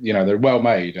they're well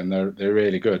made and they're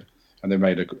really good. And they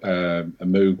made a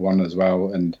Moog one as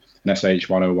well, and an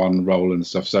SH101 Roland and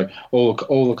stuff. So all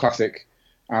the classic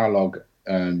analog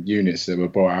units that were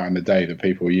brought out in the day that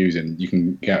people were using, you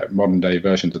can get modern day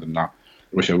versions of them now,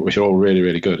 which are all really,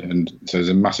 really good. And so there's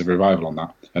a massive revival on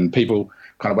that. And people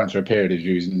kind of went through a period of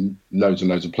using loads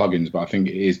and loads of plugins, but I think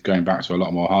it is going back to a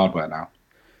lot more hardware now.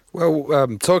 Well,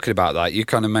 talking about that, you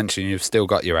kind of mentioned you've still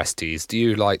got your STs. Do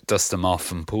you dust them off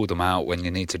and pull them out when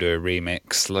you need to do a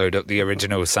remix, load up the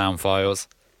original sound files?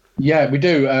 Yeah, we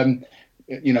do.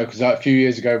 Because a few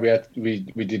years ago we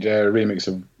did a remix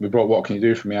of, we brought What Can You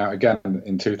Do For Me out again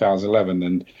in 2011,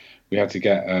 and we had to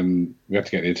get the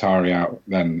Atari out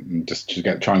then and just to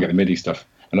try and get the MIDI stuff.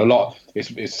 And a lot,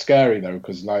 it's scary though,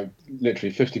 because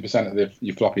literally 50% of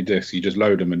your floppy disks, you just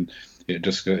load them and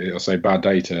it'll say bad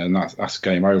data, and that's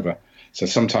game over. So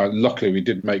sometimes, luckily, we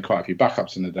did make quite a few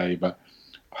backups in the day, but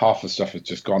half the stuff has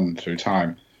just gone through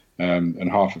time,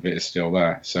 and half of it is still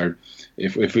there. So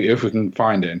if we can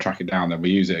find it and track it down, then we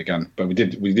use it again. But we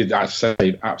did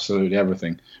save absolutely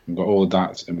everything. We've got all the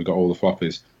DATs and we've got all the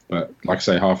floppies. But like I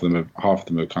say, half of them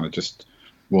have kind of just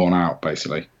worn out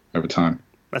basically over time.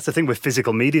 That's the thing with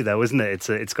physical media, though, isn't it?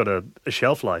 It's got a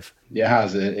shelf life. It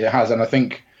has, and I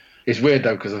think. It's weird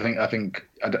though, because I think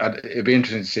it'd be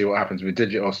interesting to see what happens with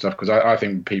digital stuff, because I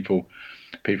think people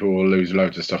will lose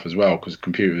loads of stuff as well, because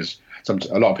computers.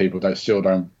 A lot of people still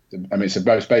don't. I mean, it's the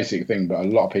most basic thing, but a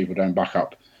lot of people don't back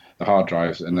up the hard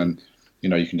drives, and then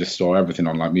you can just store everything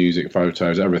on, like music,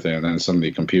 photos, everything, and then suddenly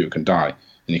a computer can die,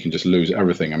 and you can just lose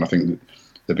everything. And I think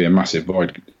there'd be a massive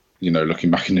void, looking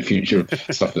back in the future of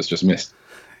stuff that's just missed.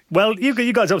 Well,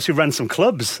 you guys obviously ran some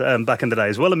clubs back in the day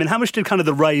as well. I mean, how much did kind of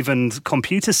the rave and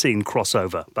computer scene cross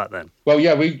over back then? Well,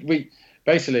 yeah, we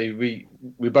basically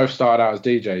both started out as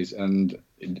DJs, and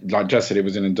like Jess said, it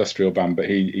was an industrial band, but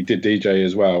he did DJ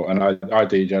as well, and I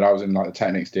DJed. I was in like the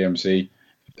Technics DMC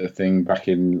thing back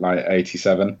in like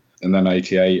 '87, and then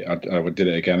 '88 I did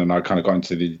it again, and I kind of got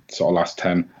into the sort of last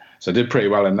 10, so I did pretty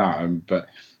well in that. But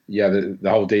yeah, the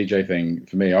whole DJ thing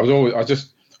for me, I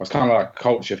was kind of like a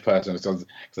culture person, because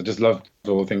I just loved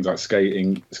all the things like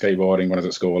skating, skateboarding when I was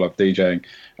at school. I loved DJing,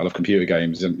 I love computer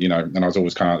games, and and I was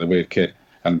always kind of like the weird kid.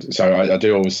 And so I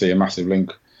do always see a massive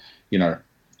link,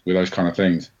 with those kind of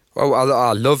things. Well,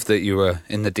 I love that you were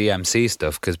in the DMC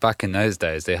stuff, because back in those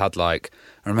days they had I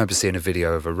remember seeing a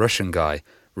video of a Russian guy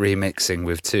remixing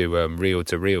with two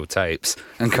reel-to-reel tapes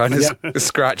and kind of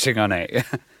scratching on it.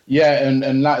 Yeah, and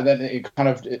then it kind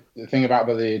of, the thing about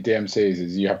the DMCs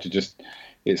is you have to just.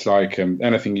 It's like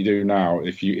anything you do now,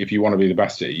 if you want to be the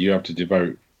best at it, you have to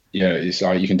devote. It's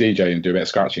like you can DJ and do a bit of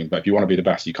scratching, but if you want to be the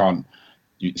best, you can't.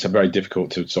 It's very difficult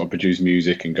to sort of produce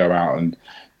music and go out and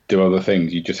do other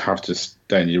things. You just have to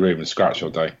stay in your room and scratch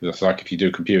all day. It's like if you do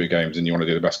computer games and you want to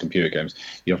do the best computer games,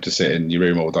 you have to sit in your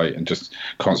room all day and just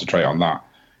concentrate on that.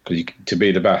 Because to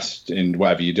be the best in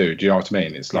whatever you do you know what I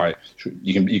mean? It's like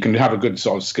you can have a good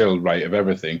sort of skill rate of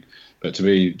everything, but to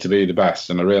be the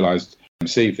best. And I realised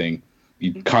MC thing.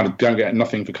 You kind of don't get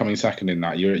nothing for coming second in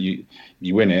that. You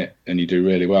win it and you do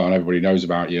really well, and everybody knows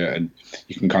about you, and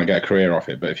you can kind of get a career off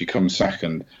it. But if you come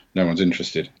second, no one's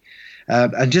interested.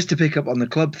 And just to pick up on the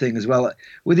club thing as well,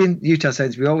 within Utah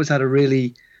Saints, we always had a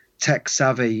really tech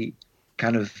savvy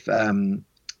kind of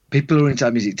people who are into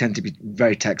music tend to be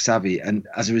very tech savvy, and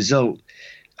as a result,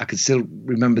 I could still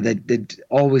remember they'd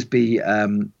always be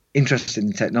interested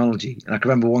in technology. And I can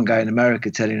remember one guy in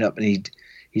America turning up, and he'd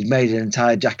made an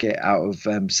entire jacket out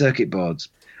of circuit boards.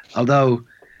 Although,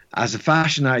 as a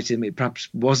fashion item, it perhaps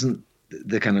wasn't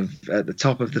the kind of at the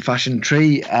top of the fashion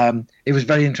tree. It was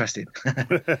very interesting.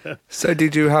 So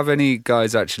did you have any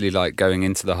guys actually like going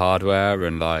into the hardware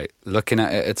and like looking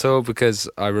at it at all? Because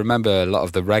I remember a lot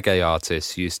of the reggae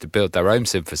artists used to build their own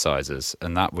synthesizers,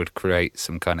 and that would create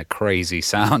some kind of crazy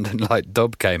sound, and like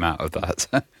dub came out of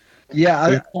that. Yeah,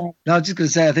 I was just going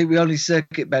to say, I think we only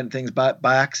circuit bent things by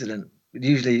accident.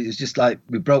 Usually it's just like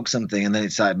we broke something and then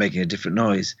it started making a different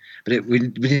noise. But we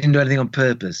didn't do anything on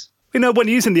purpose. You know, when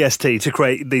using the ST to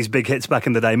create these big hits back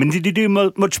in the day, I mean, did you do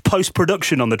much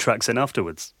post-production on the tracks then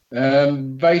afterwards?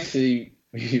 Basically,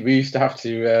 we used to have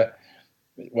to,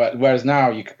 whereas now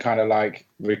you can kind of like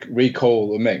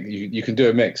recall a mix. You can do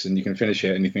a mix and you can finish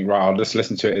it and you think, right, I'll just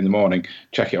listen to it in the morning,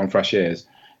 check it on fresh ears,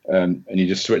 and you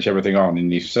just switch everything on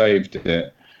and you saved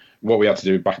it. What we had to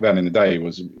do back then in the day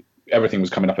was everything was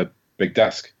coming up a big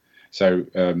desk. So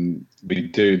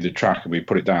we'd do the track and we'd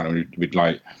put it down and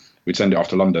we'd send it off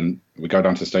to London. We'd go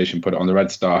down to the station, put it on the Red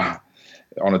Star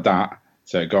on a DAT.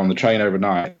 So it'd go on the train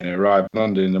overnight and arrive in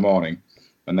London in the morning.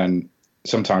 And then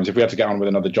sometimes if we had to get on with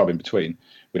another job in between,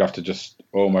 we'd have to just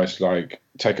almost like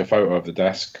take a photo of the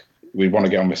desk. We'd want to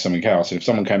get on with something else. And if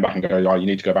someone came back and go, oh, you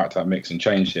need to go back to that mix and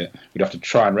change it, we'd have to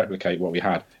try and replicate what we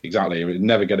had exactly. We'd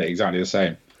never get it exactly the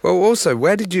same. Well, also,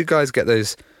 where did you guys get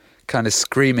those kind of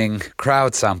screaming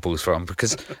crowd samples from?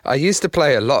 Because I used to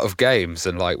play a lot of games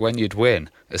and like when you'd win,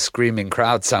 a screaming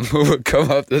crowd sample would come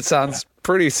up that sounds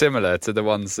pretty similar to the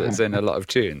ones that's in a lot of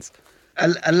tunes.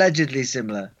 Allegedly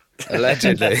similar.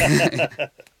 Allegedly.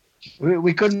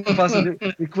 we couldn't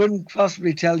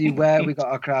possibly tell you where we got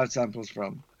our crowd samples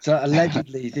from. So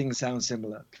allegedly things sound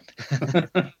similar.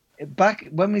 Back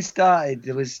when we started,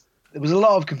 there was a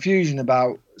lot of confusion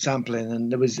about sampling,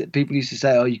 and people used to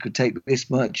say, oh, you could take this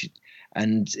much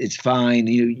and it's fine,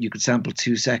 you could sample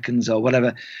 2 seconds or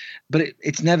whatever, but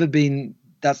that's never been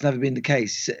the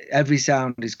case. Every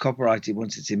sound is copyrighted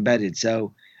once it's embedded,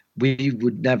 so we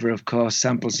would never, of course,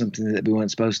 sample something that we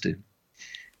weren't supposed to.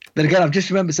 But again, I've just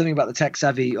remembered something about the tech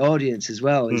savvy audience as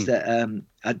well, is that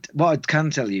what I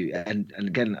can tell you, and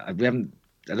again, I don't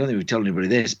think we've told anybody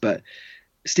this, but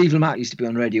Steve Lamacq used to be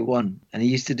on Radio 1, and he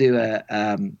used to do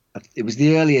it was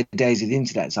the earlier days of the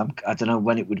internet, so I don't know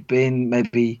when it would have been,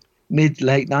 maybe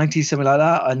late 90s, something like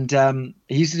that. And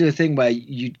he used to do a thing where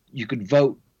you could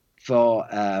vote for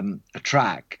a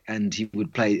track, and he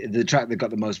would play the track that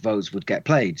got the most votes would get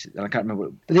played. And I can't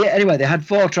remember. But anyway, they had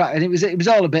 4 tracks, and it was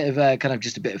all a bit of kind of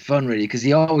just a bit of fun, really, because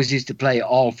he always used to play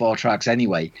all 4 tracks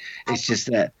anyway. It's just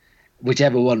that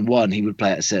whichever one won, he would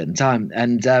play at a certain time.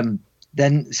 And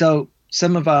then so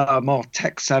some of our more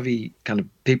tech-savvy kind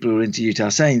of people who are into Utah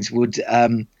Saints would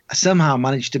somehow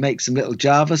manage to make some little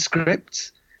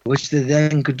JavaScripts, which they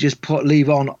then could just leave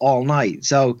on all night.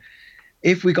 So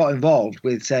if we got involved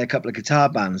with, say, a couple of guitar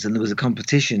bands and there was a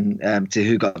competition to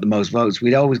who got the most votes,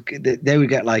 they would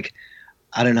get like,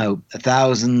 I don't know,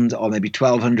 1,000 or maybe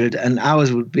 1,200, and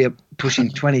ours would be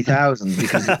pushing 20,000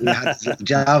 because we had this little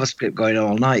JavaScript going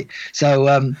all night. So,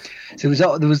 there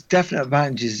was definite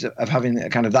advantages of having a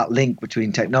kind of that link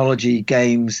between technology,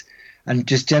 games, and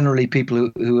just generally people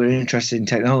who are interested in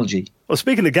technology. Well,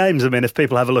 speaking of games, I mean, if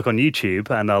people have a look on YouTube,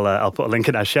 and I'll put a link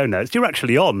in our show notes, you're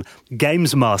actually on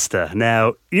Games Master.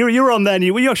 Now, you're on there, and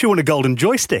you actually won a golden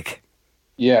joystick.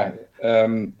 Yeah.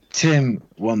 Tim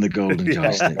won the golden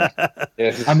joystick.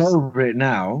 Yes. I'm over it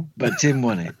now, but Tim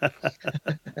won it.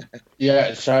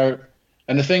 Yeah. So,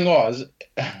 and the thing was,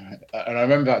 and I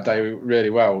remember that day really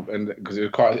well, and because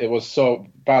it was so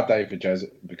bad day for Jez,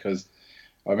 because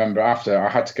I remember after I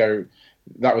had to go.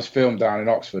 That was filmed down in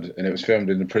Oxford, and it was filmed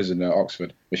in the prison at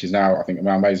Oxford, which is now, I think,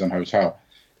 Mount Mason Hotel.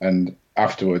 And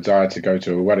afterwards, I had to go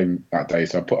to a wedding that day,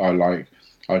 so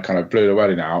I kind of blew the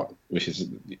wedding out, which is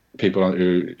people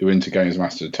who are into Games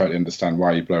Master totally understand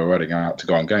why you blow a wedding out to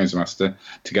go on Games Master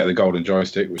to get the golden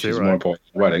joystick, which is more important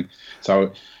than the wedding.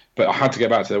 So, but I had to get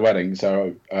back to the wedding,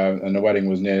 so and the wedding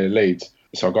was near Leeds,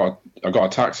 so I got a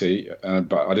taxi,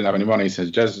 but I didn't have any money, so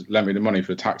Jez lent me the money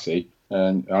for the taxi.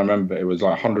 And I remember it was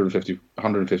like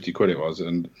 150 quid it was,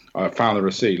 and I found the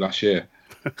receipt last year.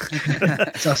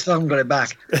 So I still haven't got it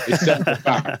back. It's sent it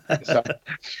back.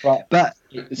 But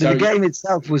the game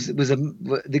itself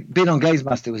being on Games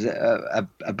Master was a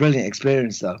brilliant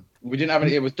experience, though. We didn't have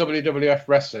any. It was WWF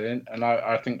wrestling, and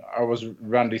I think I was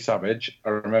Randy Savage. I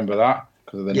remember that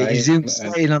because of the name. You zoomed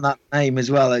in on that name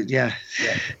as well. Yeah.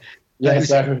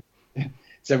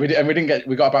 So we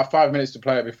got about 5 minutes to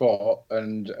play it before,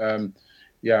 and I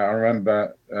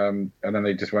remember, and then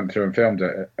they just went through and filmed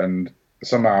it, and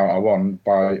somehow I won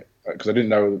because I didn't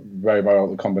know very well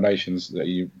the combinations that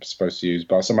you're supposed to use,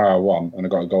 but somehow I won, and I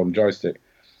got a golden joystick,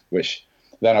 which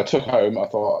then I took home. I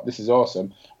thought, this is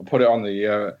awesome. I put it on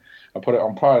I put it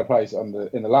on private place in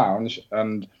the lounge,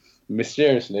 and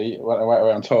mysteriously, when I went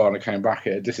away on tour and I came back,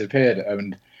 it had disappeared.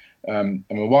 And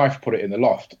my wife put it in the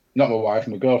loft. Not my wife,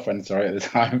 my girlfriend, sorry, at the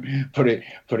time, put it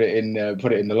in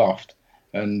the loft,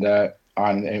 and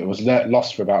it was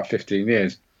lost for about 15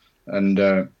 years, and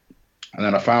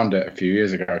then I found it a few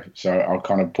years ago, so I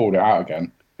kind of pulled it out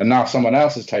again. And now someone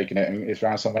else has taken it, and it's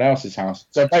around someone else's house.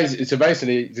 So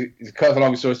basically, to cut a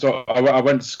long story short, I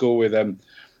went to school with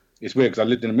it's weird because I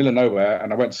lived in the middle of nowhere,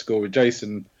 and I went to school with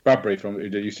Jason Bradbury who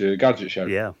used to do the Gadget Show.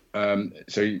 Yeah.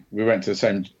 So we went to the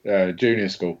same junior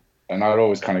school, and I'd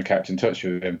always kind of kept in touch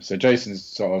with him. So Jason's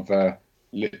sort of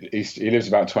he lives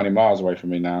about 20 miles away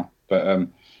from me now, but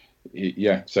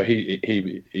so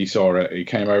he saw it. He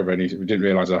came over and he didn't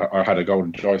realise I had a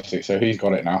golden joystick, so he's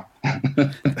got it now.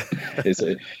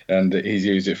 And he's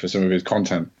used it for some of his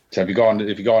content. So if you go on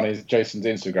Jason's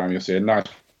Instagram, you'll see a nice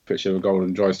picture of a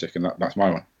golden joystick, and that's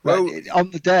my one. Well,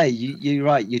 on the day, you're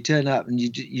right. You turn up and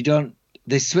you don't.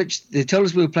 They switched. They told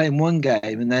us we were playing one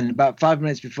game, and then about 5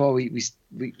 minutes before we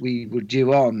were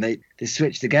due on, they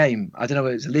switched the game. I don't know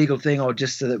if it was a legal thing or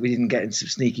just so that we didn't get in some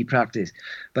sneaky practice.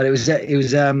 But it was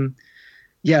a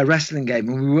wrestling game,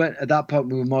 and we weren't at that point.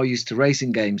 We were more used to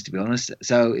racing games, to be honest.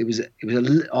 So it was a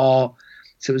little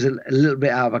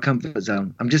bit out of our comfort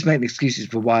zone. I'm just making excuses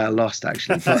for why I lost,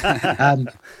 actually.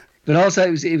 But also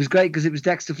it was great because it was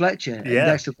Dexter Fletcher. Yeah. And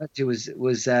Dexter Fletcher was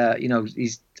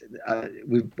he's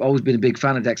we've always been a big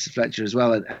fan of Dexter Fletcher as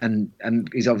well, and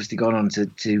he's obviously gone on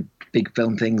to big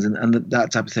film things and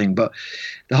that type of thing. But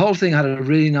the whole thing had a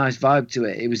really nice vibe to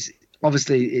it. It was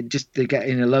obviously they get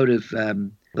in a load of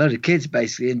kids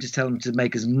basically and just tell them to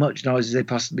make as much noise as they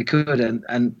possibly could,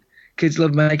 and kids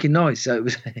love making noise, so it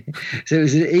was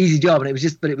an easy job, and it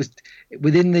was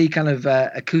within the kind of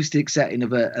acoustic setting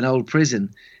of an old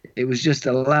prison. It was just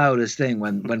the loudest thing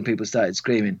when people started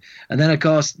screaming. And then of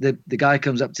course the guy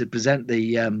comes up to present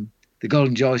the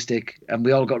golden joystick, and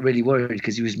we all got really worried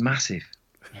because he was massive.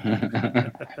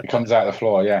 It comes out of the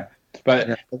floor, yeah. But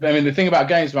yeah. I mean, the thing about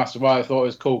Games Master, why I thought it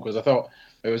was cool, because I thought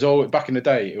it was always, back in the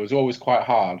day, it was always quite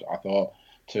hard, I thought,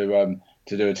 to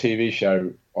do a TV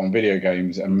show on video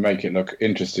games and make it look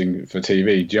interesting for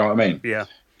TV. Do you know what I mean? Yeah.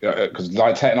 Because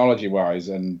like technology-wise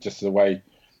and just the way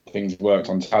things worked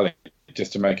on telly,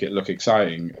 just to make it look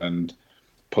exciting and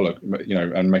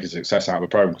and make a success out of a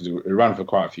program, because it ran for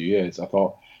quite a few years. I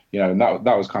thought, and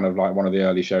that was kind of like one of the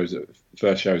early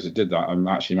first shows that did that, and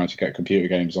actually managed to get computer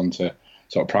games onto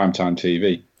sort of primetime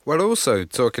TV. Well, also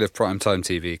talking of primetime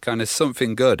TV, kind of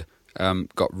Something Good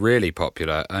got really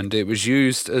popular, and it was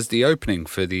used as the opening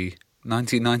for the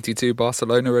 1992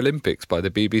 Barcelona Olympics by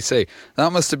the BBC.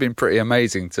 That must have been pretty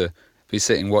amazing to be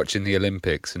sitting watching the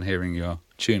Olympics and hearing your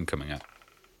tune coming out.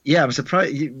 Yeah, I'm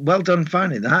surprised. Well done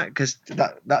finding that, because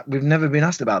that we've never been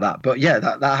asked about that. But yeah,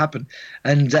 that happened,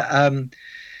 and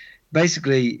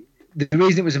basically the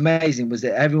reason it was amazing was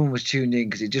that everyone was tuned in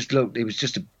because it was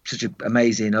just such an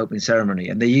amazing opening ceremony,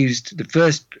 and they used the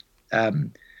first.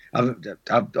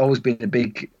 I've always been a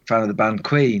big fan of the band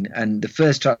Queen, and the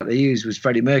first track they used was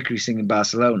Freddie Mercury singing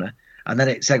Barcelona, and then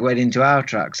it segued into our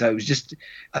track. So it was just,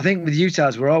 I think with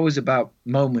Utahs, we're always about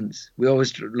moments. We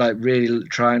always really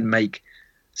try and make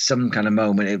some kind of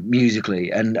moment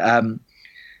musically, and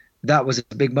that was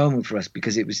a big moment for us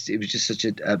because it was just such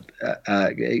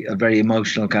a very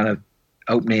emotional kind of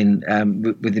opening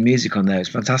with the music on there. It's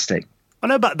fantastic. I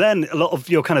know back then a lot of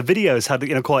your kind of videos had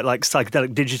quite like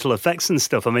psychedelic digital effects and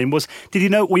stuff. I mean, were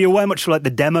you aware much of like the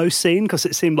demo scene, because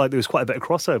it seemed like there was quite a bit of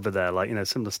crossover there, like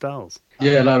similar styles.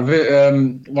 Yeah,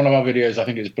 one of our videos, I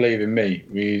think it's Believe in Me.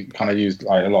 We kind of used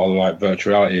like a lot of like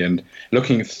virtual reality, and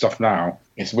looking at stuff now,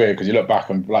 it's weird because you look back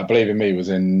and like Believe in Me was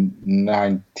in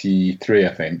 '93,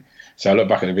 I think. So I look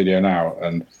back at the video now,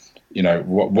 and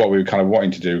what we were kind of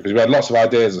wanting to do, because we had lots of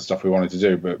ideas of stuff we wanted to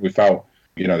do, but we felt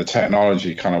the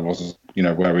technology kind of wasn't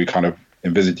where we kind of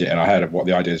envisaged it in our head of what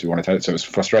the ideas we wanted to do. So it was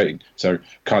frustrating. So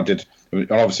kind of did,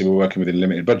 and obviously we're working within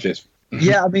limited budgets.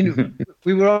 Yeah, I mean,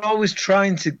 we were always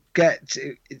trying to get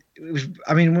to, it was,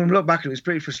 I mean, when we look back, it was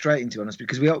pretty frustrating, to be honest,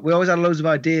 because we always had loads of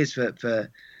ideas for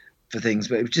things,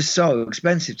 but it was just so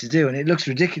expensive to do. And it looks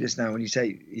ridiculous now when you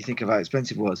think of how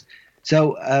expensive it was.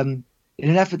 So in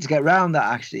an effort to get around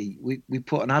that, actually, we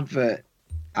put an advert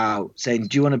out saying,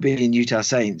 do you want to be in Utah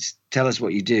Saints? Tell us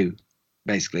what you do,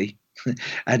 basically.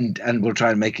 and we'll try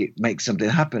and make something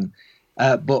happen.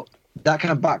 But that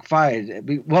kind of backfired.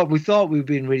 We thought we were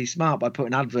being really smart by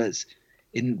putting adverts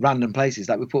in random places.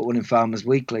 Like we put one in Farmers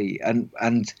Weekly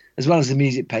and as well as the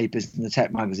music papers and the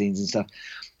tech magazines and stuff.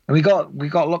 And we got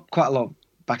quite a lot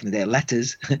back in the day,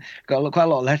 letters. Quite a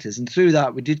lot of letters. And through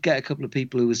that, we did get a couple of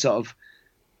people who were sort of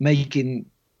making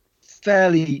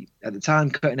fairly, at the time,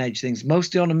 cutting edge things,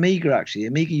 mostly on Amiga, actually.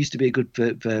 Amiga used to be good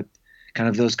for kind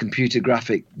of those computer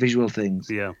graphic visual things.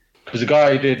 Yeah. Because the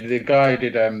guy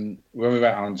did when we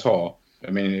went on tour.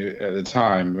 I mean, at the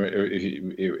time,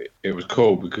 it was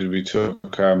cool because we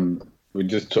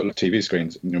just took the TV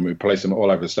screens and we placed them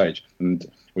all over the stage. And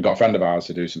we got a friend of ours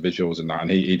to do some visuals and that, and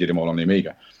he did them all on the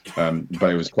Amiga.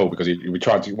 But it was cool because we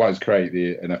wanted to create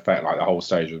an effect like the whole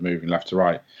stage was moving left to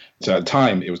right. So at the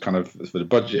time, it was kind of, for the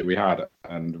budget we had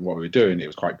and what we were doing, it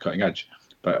was quite cutting edge.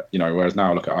 But, whereas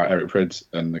now look at Eric Prydz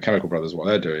and the Chemical Brothers, what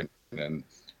they're doing, and,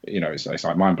 it's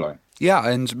like mind-blowing. Yeah,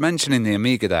 and mentioning the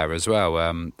Amiga there as well,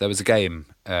 there was a game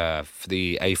for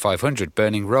the A500,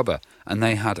 Burning Rubber, and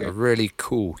they had a really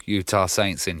cool Utah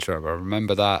Saints intro. I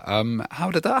remember that.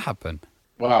 How did that happen?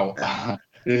 Well,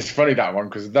 it's funny, that one,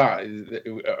 because that is,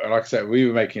 like I said, we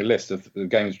were making a list of the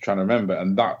games we're trying to remember,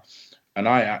 and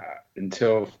I,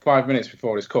 until 5 minutes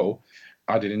before this call,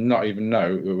 I did not even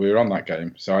know we were on that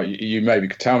game. So you maybe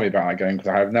could tell me about that game, because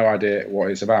I have no idea what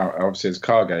it's about. Obviously, it's a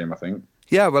car game, I think.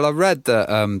 Yeah, well, I read that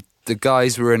the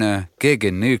guys were in a gig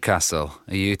in Newcastle,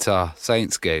 a Utah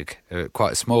Saints gig,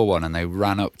 quite a small one, and they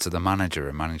ran up to the manager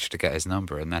and managed to get his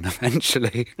number, and then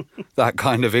eventually that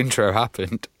kind of intro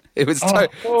happened. It was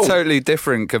totally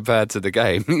different compared to the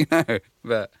game,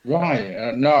 But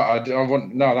right, no,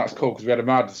 that's cool, because we had a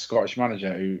mad Scottish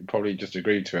manager who probably just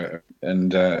agreed to it,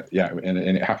 and and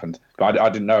it happened. But I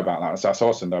didn't know about that. So that's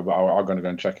awesome, though. But I'm going to go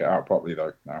and check it out properly,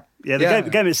 though. Now. Yeah, the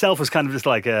game itself was kind of just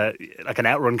like an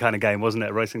outrun kind of game, wasn't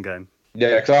it? A racing game.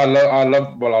 Yeah, because I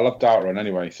loved outrun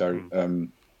anyway. So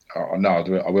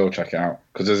I will check it out,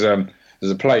 because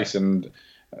there's a place, and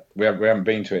we haven't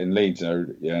been to it in Leeds,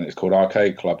 and it's called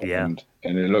Arcade Club, and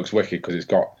it looks wicked because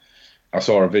I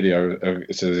saw a video.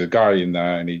 So there's a guy in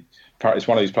there, and it's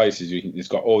one of these places it's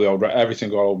got all the every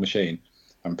single old machine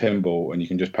and pinball, and you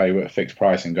can just pay a fixed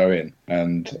price and go in,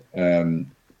 and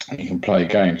you can play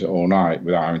games all night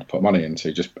without having to put money in.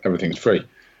 So just everything's free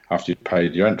after you've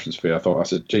paid your entrance fee. I thought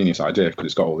that's a genius idea, because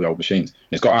it's got all the old machines.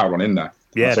 It's got outrun in there.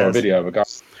 Yeah, I saw a video of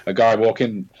a guy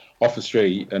walking off the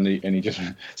street, and he just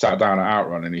sat down at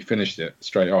outrun, and he finished it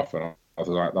straight off, and I was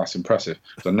like, that's impressive,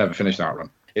 because I never finished outrun.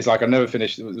 It's like I never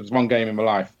finished. There was one game in my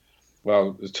life.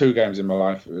 Well, there's two games in my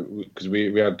life, because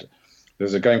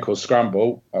there's a game called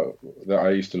Scramble that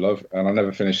I used to love, and I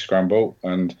never finished Scramble.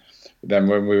 And then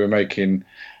when we were making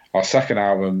our second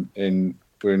album, we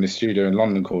were in the studio in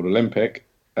London called Olympic,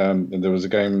 and there was a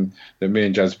game that me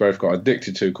and Jez both got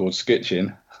addicted to called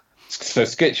Skitching. So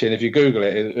Skitching, if you Google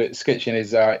it, Skitching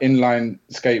is inline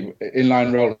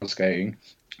roller skating.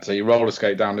 So you roller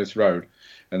skate down this road,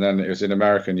 and then it was in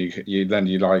America, and you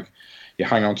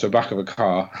hang onto the back of a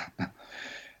car,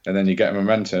 and then you get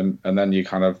momentum, and then you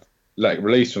kind of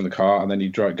release from the car, and then you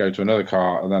go to another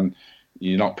car, and then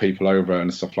you knock people over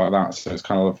and stuff like that. So it's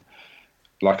kind of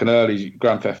like an early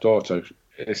Grand Theft Auto.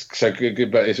 It's so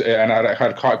good, but and I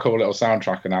had quite a cool little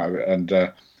soundtrack and that, and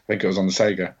I think it was on the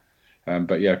Sega.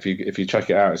 But yeah, if you check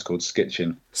it out, it's called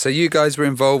Skitching. So you guys were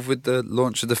involved with the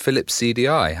launch of the Philips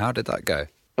CDI. How did that go?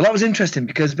 Well, that was interesting,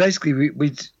 because basically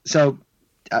just a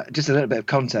little bit of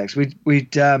context.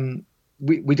 We'd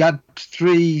had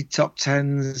 3 top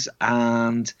 10s,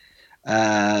 and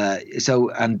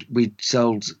and we'd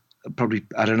sold probably,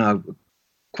 I don't know,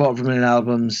 250,000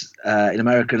 albums in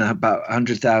America and about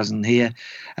 100,000 here.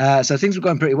 So things were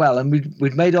going pretty well, and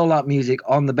we'd made all that music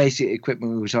on the basic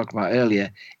equipment we were talking about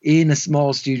earlier in a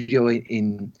small studio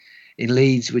in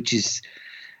Leeds, which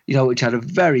had a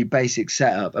very basic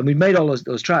setup, and we made all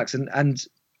those tracks, and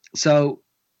so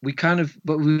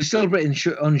but we were still a bit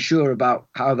unsure about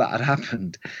how that had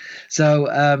happened. So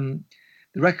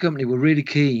the record company were really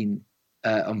keen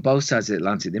on both sides of the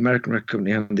Atlantic, the American record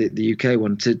company and the UK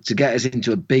one, to get us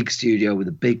into a big studio with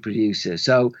a big producer.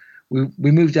 So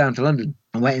we moved down to London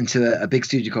and went into a big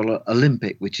studio called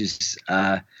Olympic, which is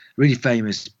a really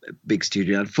famous big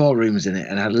studio. It had 4 rooms in it,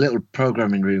 and had a little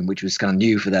programming room, which was kind of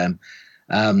new for them,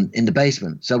 in the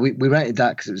basement. So we rented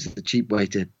that because it was the cheap way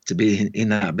to be in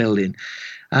that building.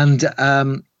 And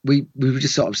we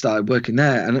just sort of started working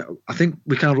there. And I think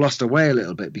we kind of lost our way a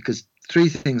little bit, because 3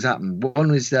 things happened.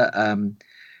 One was that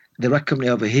the record company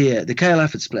over here, the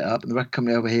KLF had split up, and the record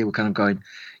company over here were kind of going,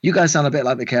 you guys sound a bit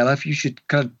like the KLF, you should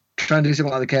kind of try and do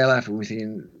something like the KLF. And we're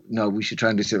thinking, no, we should try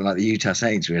and do something like the Utah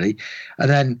Saints, really. And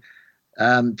then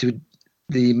to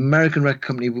the American record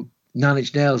company, Nine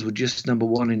Inch Nails were just number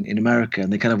 1 in America,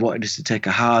 and they kind of wanted us to take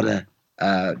a harder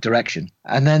direction.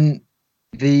 And then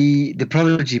the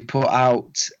Prodigy put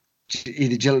out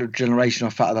either Generation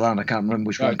or Fat of the Land. I can't remember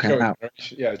which one came out.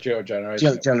 Yeah,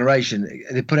 Generation. Generation.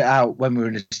 They put it out when we were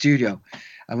in the studio,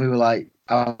 and we were like,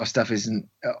 our stuff isn't.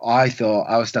 I thought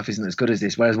our stuff isn't as good as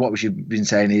this. Whereas what we've been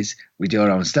saying is we do our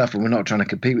own stuff, and we're not trying to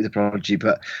compete with the Prodigy.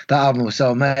 But that album was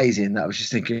so amazing that I was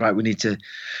just thinking, right, we need to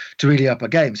really up our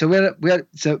game. So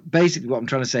so basically, what I'm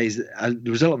trying to say is that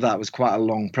the result of that was quite a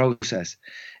long process.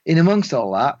 In amongst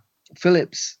all that,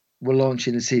 Philips were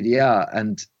launching a CDR,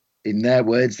 and in their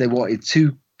words, they wanted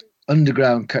 2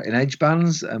 underground cutting edge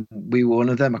bands, and we were one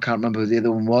of them. I can't remember who the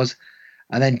other one was.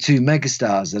 And then 2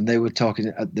 megastars, and they were talking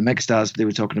the megastars they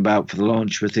were talking about for the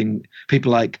launch were people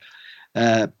like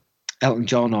Elton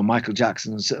John or Michael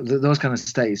Jackson, so those kind of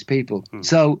status people.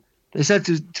 So they said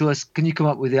to us, "Can you come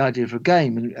up with the idea for a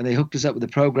game?" And they hooked us up with a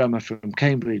programmer from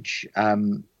Cambridge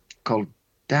called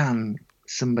Dan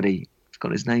somebody. I've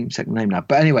got his second name now.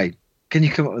 But anyway, can you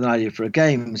come up with an idea for a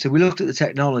game? So we looked at the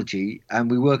technology,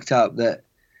 and we worked out that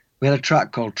we had a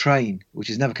track called Train, which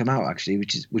has never come out actually,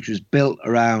 which was built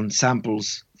around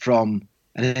samples from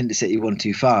an Intercity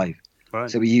 125.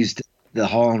 Right. So we used the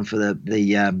horn for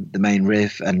the main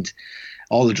riff, and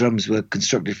all the drums were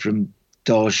constructed from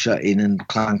doors shutting and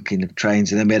clanking of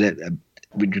trains. And then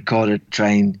we'd recorded a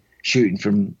train shooting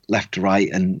from left to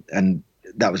right, and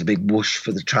that was a big whoosh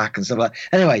for the track and stuff like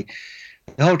that. Anyway,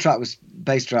 the whole track was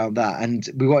based around that, and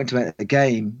we wanted to make a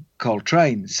game called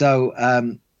Train. So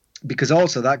because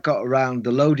also that got around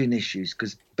the loading issues,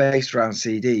 because based around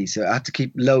CD, so I had to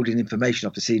keep loading information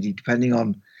off the CD depending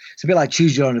on. It's a bit like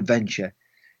Choose Your Own Adventure.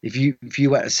 If you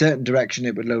went a certain direction,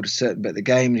 it would load a certain bit of the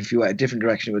game, and if you went a different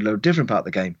direction, it would load a different part of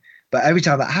the game. But every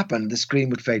time that happened, the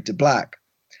screen would fade to black.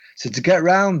 So to get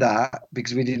around that,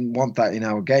 because we didn't want that in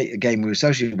our game we were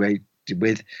associated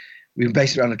with, we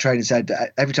based it around a train and said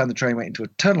that every time the train went into a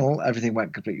tunnel, everything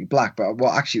went completely black. But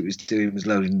what actually it was doing was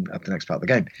loading up the next part of the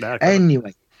game.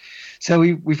 Anyway. So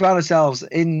we found ourselves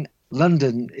in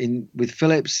London with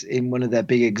Philips in one of their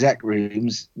big exec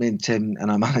rooms, me and Tim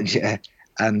and our manager,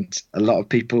 and a lot of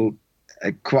people.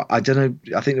 I don't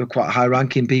know. I think they were quite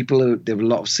high-ranking people. There were a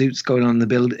lot of suits going on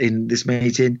in this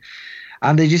meeting,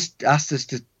 and they just asked us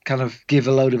to kind of give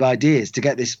a load of ideas to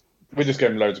get this. We just gave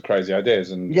them loads of crazy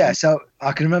ideas, and yeah. So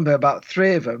I can remember about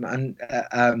 3 of them, and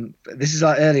this is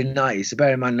like early '90s. So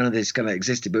bear in mind, none of this kind of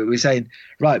existed. But we were saying,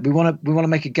 right, we want to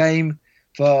make a game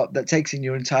that takes in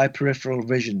your entire peripheral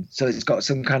vision. So it's got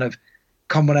some kind of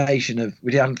combination of,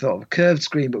 we hadn't thought of a curved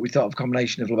screen, but we thought of a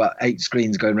combination of about 8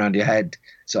 screens going around your head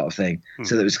sort of thing.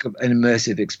 So that it was an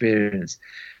immersive experience.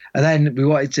 And then we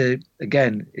wanted to,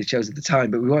 again, it shows at the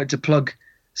time, but we wanted to plug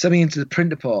something into the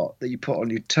printer port that you put on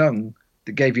your tongue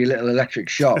that gave you little electric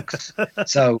shocks.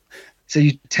 So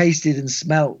you tasted and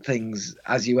smelt things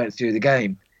as you went through the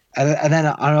game. And then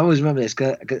I always remember this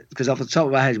because off the top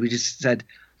of my head, we just said,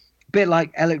 bit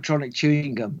like electronic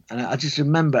chewing gum, and I just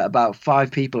remember about 5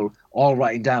 people all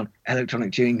writing down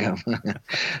electronic chewing gum.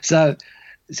 so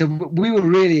we were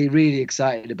really, really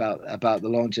excited about the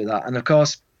launch of that. And of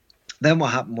course, then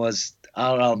what happened was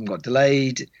our album got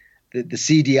delayed. The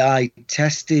CDI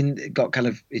testing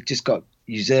it just got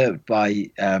usurped by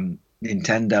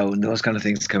Nintendo and those kind of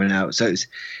things coming out. So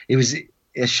it was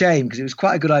a shame because it was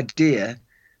quite a good idea,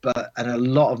 and a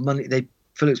lot of money.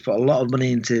 Philips put a lot of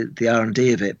money into the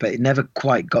R&D of it, but it never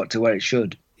quite got to where it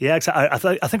should. Yeah, I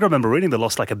think I remember reading they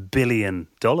lost like $1 billion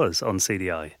on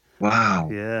CDI. Wow.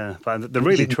 Yeah, but they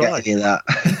really tried. Get any of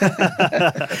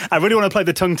that. I really want to play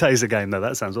the tongue taser game, though.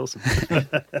 That sounds awesome.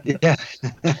 Yeah.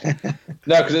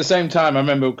 No, because at the same time, I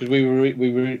remember because we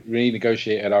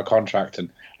renegotiated our contract, and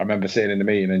I remember sitting in the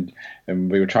meeting and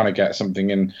we were trying to get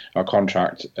something in our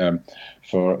contract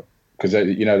for. Because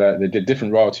they did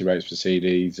different royalty rates for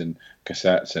CDs and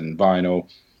cassettes and vinyl,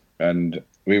 and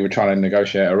we were trying to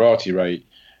negotiate a royalty rate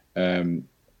because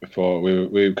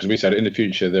we said in the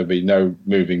future there'll be no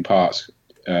moving parts,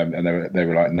 and they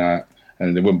were like nah,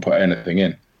 and they wouldn't put anything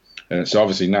in. So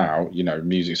obviously now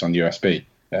music's on USB,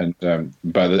 and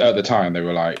but at the time they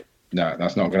were like, no,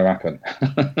 that's not going to happen.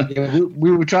 Yeah,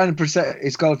 we were trying to present.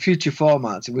 It's called future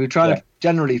formats, and we were trying to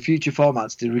generally future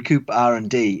formats to recoup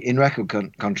R&D in record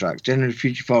contracts. Generally,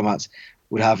 future formats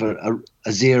would have a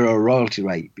 0 royalty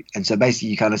rate, and so basically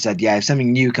you kind of said, if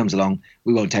something new comes along,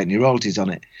 we won't take any royalties on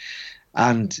it.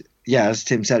 And as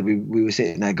Tim said, we were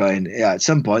sitting there going, at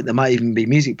some point there might even be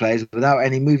music players without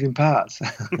any moving parts,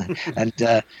 and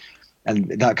that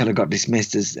kind of got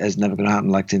dismissed as never going to happen,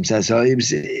 like Tim said. So it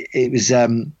was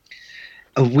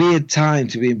a weird time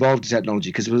to be involved in technology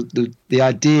because the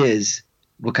ideas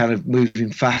were kind of moving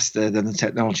faster than the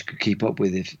technology could keep up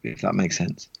with, if that makes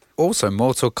sense. Also,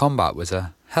 Mortal Kombat was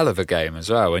a hell of a game as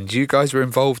well. And you guys were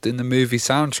involved in the movie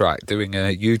soundtrack, doing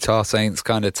a Utah Saints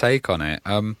kind of take on it.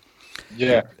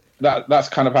 Yeah, that's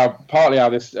kind of partly how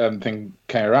this thing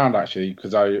came around, actually,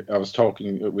 because I was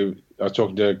talking to a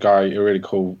guy, a really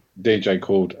cool DJ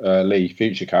called Lee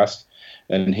Futurecast,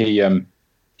 and he hit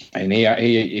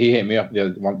me up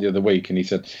the other week, and he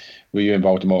said, "Were you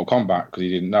involved in Mortal Kombat?" Because he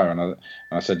didn't know, and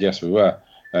I said, "Yes, we were."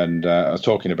 And I was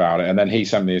talking about it, and then he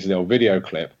sent me this little video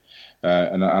clip,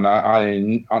 and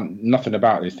I nothing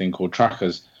about this thing called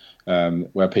trackers,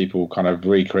 where people kind of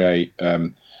recreate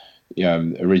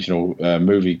original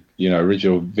movie,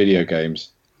 original video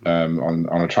games on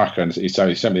a tracker. And so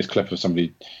he sent me this clip of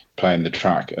somebody playing the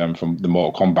track from the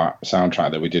Mortal Kombat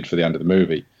soundtrack that we did for the end of the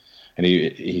movie. And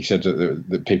he said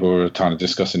that people were kind of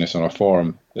discussing this on a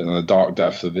forum in the dark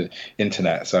depths of the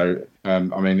internet. So,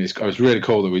 it was really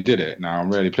cool that we did it. Now,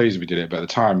 I'm really pleased we did it. But at the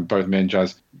time, both me and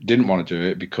Jazz didn't want to do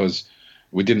it because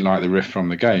we didn't like the riff from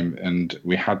the game. And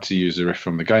we had to use the riff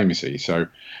from the game, you see. So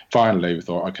finally, we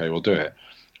thought, okay, we'll do it.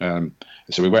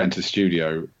 So we went into the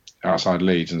studio outside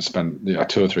Leeds and spent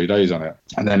 2 or 3 days on it.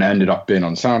 And then it ended up being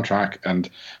on soundtrack. And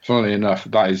funnily enough,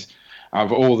 that is... Out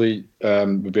of all the,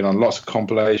 we've been on lots of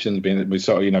compilations.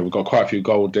 We've got quite a few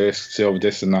gold discs, silver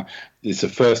discs, and that. It's the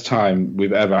first time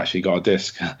we've ever actually got a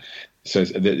disc. So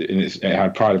it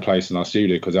had pride of place in our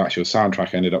studio because the actual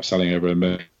soundtrack ended up selling over 1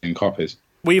 million copies.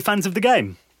 Were you fans of the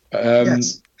game?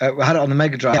 Yes. We had it on the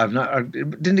Mega Drive.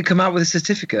 Didn't it come out with a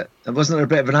certificate? Wasn't there a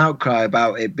bit of an outcry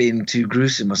about it being too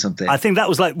gruesome or something? I think that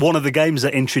was like one of the games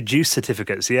that introduced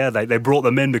certificates. Yeah, they brought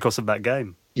them in because of that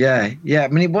game. Yeah. I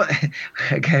mean,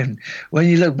 again, when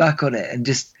you look back on it and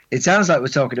just, it sounds like we're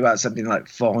talking about something like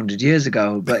 400 years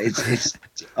ago, but it's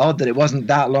odd that it wasn't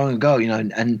that long ago,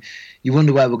 and you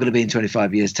wonder where we're going to be in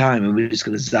 25 years' time, and we're just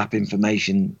going to zap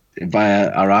information via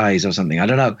our eyes or something. I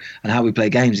don't know. And how we play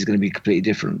games is going to be completely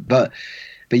different. But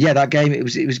yeah, that game, it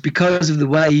was because of the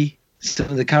way some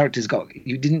of the characters got,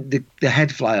 the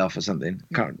head fly off or something.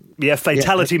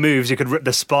 Fatality moves, you could rip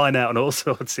the spine out and all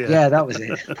sorts. Yeah, that was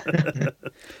it.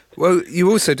 Well, you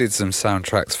also did some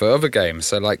soundtracks for other games,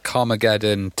 so like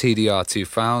Carmageddon, TDR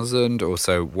 2000,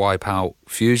 also Wipeout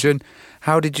Fusion.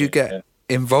 How did you get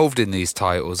involved in these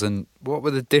titles, and what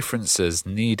were the differences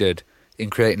needed in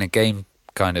creating a game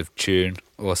kind of tune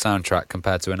or soundtrack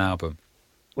compared to an album?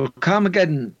 Well,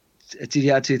 Carmageddon,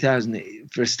 TDR 2000,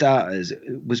 for starters,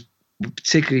 was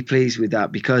particularly pleased with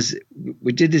that because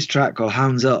we did this track called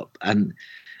Hands Up, and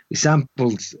we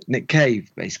sampled Nick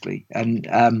Cave, basically. And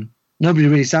nobody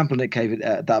really sampled Nick Cave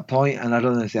at that point, and I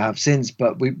don't know if they have since,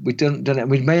 but we've done it.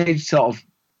 We've made sort of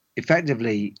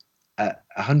effectively a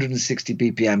 160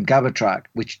 BPM Gabba track,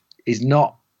 which is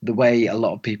not the way a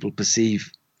lot of people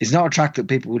perceive. It's not a track that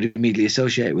people would immediately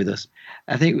associate with us.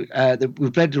 I think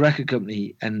we played the record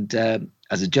company, and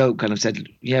as a joke, kind of said,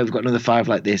 "Yeah, we've got another 5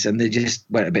 like this," and they just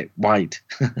went a bit white,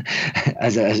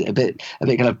 as a bit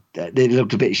kind of. They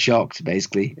looked a bit shocked,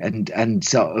 basically, and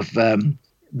sort of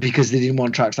because they didn't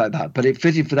want tracks like that. But it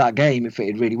fitted for that game. It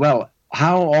fitted really well.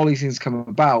 How all these things come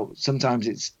about, sometimes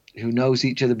it's who knows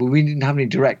each other, but we didn't have any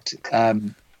direct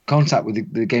contact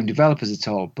with the game developers at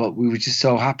all. But we were just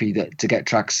so happy to get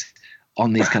tracks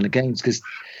on these kind of games because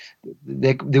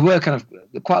they were kind of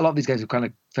quite a lot of these games were kind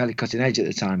of fairly cutting edge at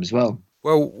the time as well.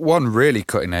 Well, one really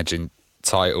cutting edge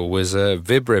title was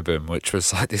Vib Ribbon, which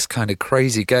was like this kind of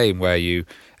crazy game where you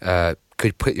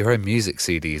could put your own music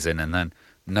CDs in and then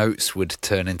notes would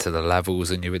turn into the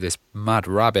levels and you were this mad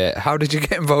rabbit. How did you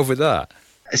get involved with that?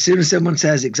 As soon as someone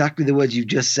says exactly the words you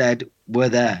just said, we're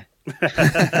there.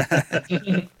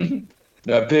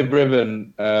 Vib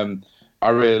Ribbon, I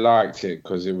really liked it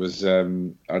because it was,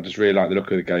 I just really liked the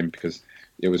look of the game because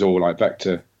it was all like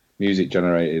vector music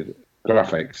generated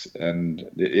graphics, and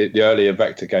the earlier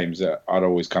vector games that I'd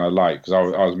always kind of liked because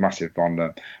I was massive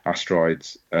on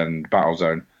Asteroids and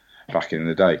Battlezone back in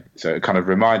the day. So it kind of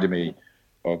reminded me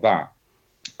of that.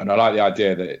 And I like the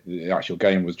idea that the actual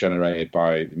game was generated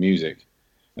by the music.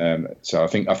 So I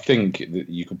think that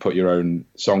you could put your own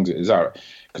songs. Is that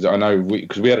because I know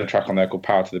because we had a track on there called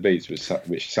Power to the Beats,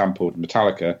 which sampled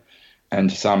Metallica,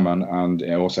 Enter Sandman, and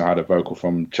it also had a vocal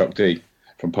from Chuck D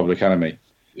from Public Enemy,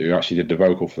 who actually did the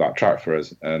vocal for that track for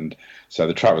us. And so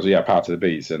the track was Power to the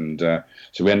Beats, and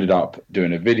so we ended up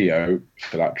doing a video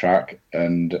for that track,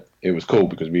 and it was cool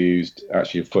because we used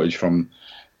actually footage from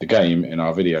the game in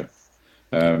our video.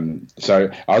 So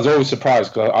I was always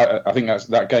surprised because I think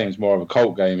that game's more of a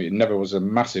cult game. It never was a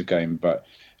massive game, but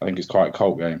I think it's quite a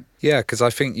cult game. Yeah, because I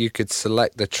think you could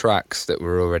select the tracks that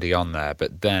were already on there,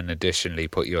 but then additionally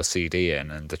put your CD in,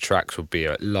 and the tracks would be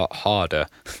a lot harder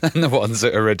than the ones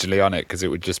that are originally on it because it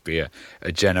would just be a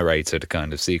generated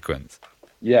kind of sequence.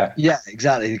 Yeah. Yeah,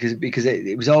 exactly. Because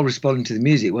it was all responding to the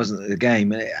music, wasn't it? The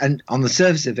game, and on the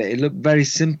surface of it looked very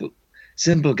simple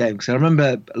game. Because I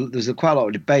remember there was quite a lot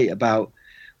of debate about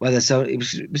whether was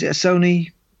it a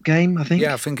Sony game? I think.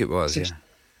 Yeah, I think it was. Yeah.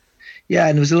 Yeah,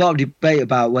 and there was a lot of debate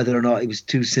about whether or not it was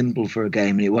too simple for a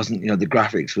game, and it wasn't. The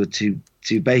graphics were too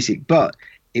basic, but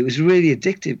it was a really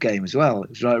addictive game as well. It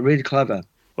was really clever.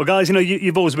 Well, guys,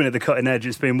 you've always been at the cutting edge.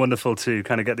 It's been wonderful to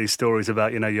kind of get these stories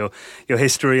about, your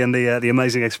history and the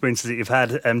amazing experiences that you've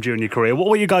had during your career. What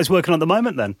were you guys working on at the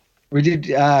moment then? We did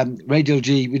Radial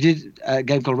G. We did a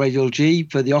game called Radial G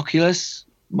for the Oculus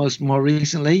more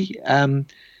recently. I don't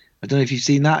know if you've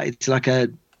seen that. It's like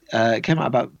it came out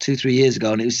about 2-3 years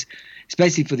ago, and it's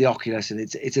basically for the Oculus, and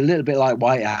it's a little bit like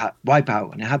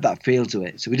Wipeout, and it had that feel to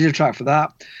it. So we did a track for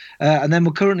that. And then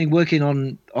we're currently working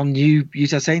on new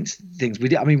Utah Saints things.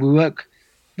 We work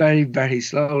very, very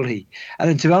slowly. And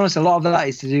then, to be honest, a lot of that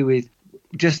is to do with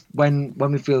just when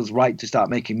we feel it's right to start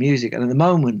making music. And at the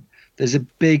moment, there's a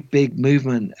big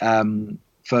movement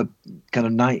for kind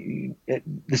of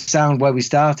the sound where we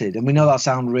started. And we know that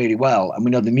sound really well, and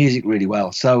we know the music really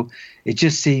well. So it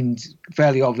just seemed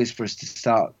fairly obvious for us to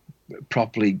start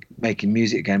properly making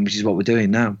music again, which is what we're doing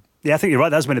now. Yeah, I think you're right.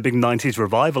 There's been a big 90s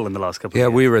revival in the last couple of years.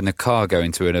 Yeah, we were in the car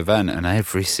going to an event, and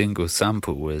every single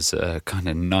sample was kind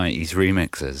of 90s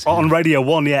remixes. On Radio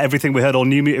 1, yeah, everything we heard all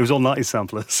new, it was all 90s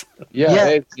samplers.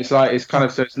 Yeah. It's like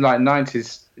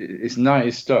 90s, it's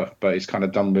 90s stuff, but it's kind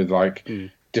of done with like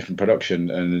different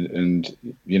production and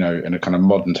and a kind of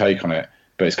modern take on it.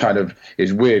 But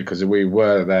it's weird because we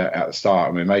were there at the start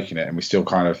and we were making it, and we're still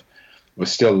out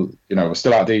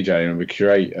DJing, and we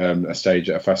curate a stage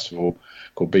at a festival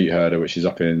called Beat Herder, which is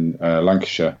up in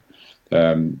Lancashire.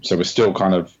 So we're still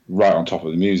kind of right on top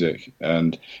of the music,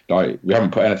 and like we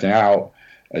haven't put anything out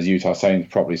as Utah Saints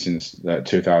properly since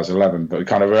 2011. But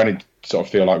we only sort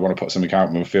of feel like we want to put something out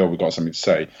when we feel we've got something to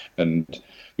say. And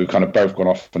we've kind of both gone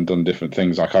off and done different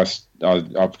things. Like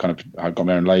I've got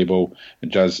my own label,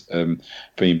 and Jazz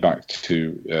been back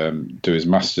to do his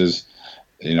masters.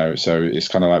 So it's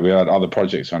kind of like we had other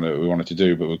projects kind of we wanted to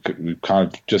do, but we kind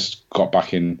of just got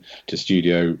back into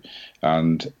studio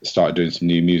and started doing some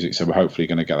new music. So we're hopefully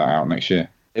going to get that out next year.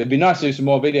 It'd be nice to do some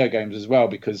more video games as well,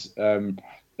 because the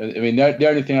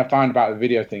only thing I find about the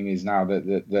video thing is now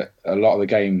that a lot of the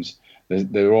games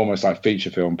they're almost like feature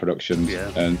film productions,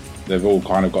 and they've all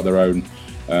kind of got their own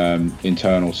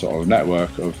internal sort of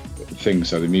network of things.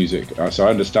 So the music, so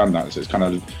I understand that. So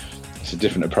it's a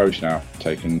different approach now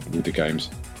taken with the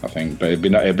games, I think. But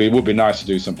it would be nice to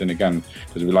do something again,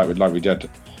 because we did,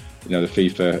 the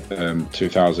FIFA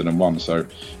 2001. So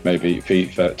maybe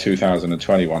FIFA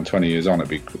 2021, 20 years on,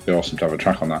 it'd be awesome to have a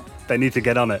track on that. They need to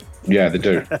get on it. Yeah, they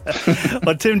do.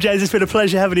 Well, Tim, James, it's been a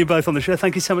pleasure having you both on the show.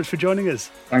 Thank you so much for joining us.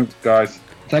 Thanks, guys.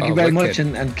 Thank you very much,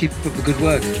 and keep up the good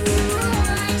work.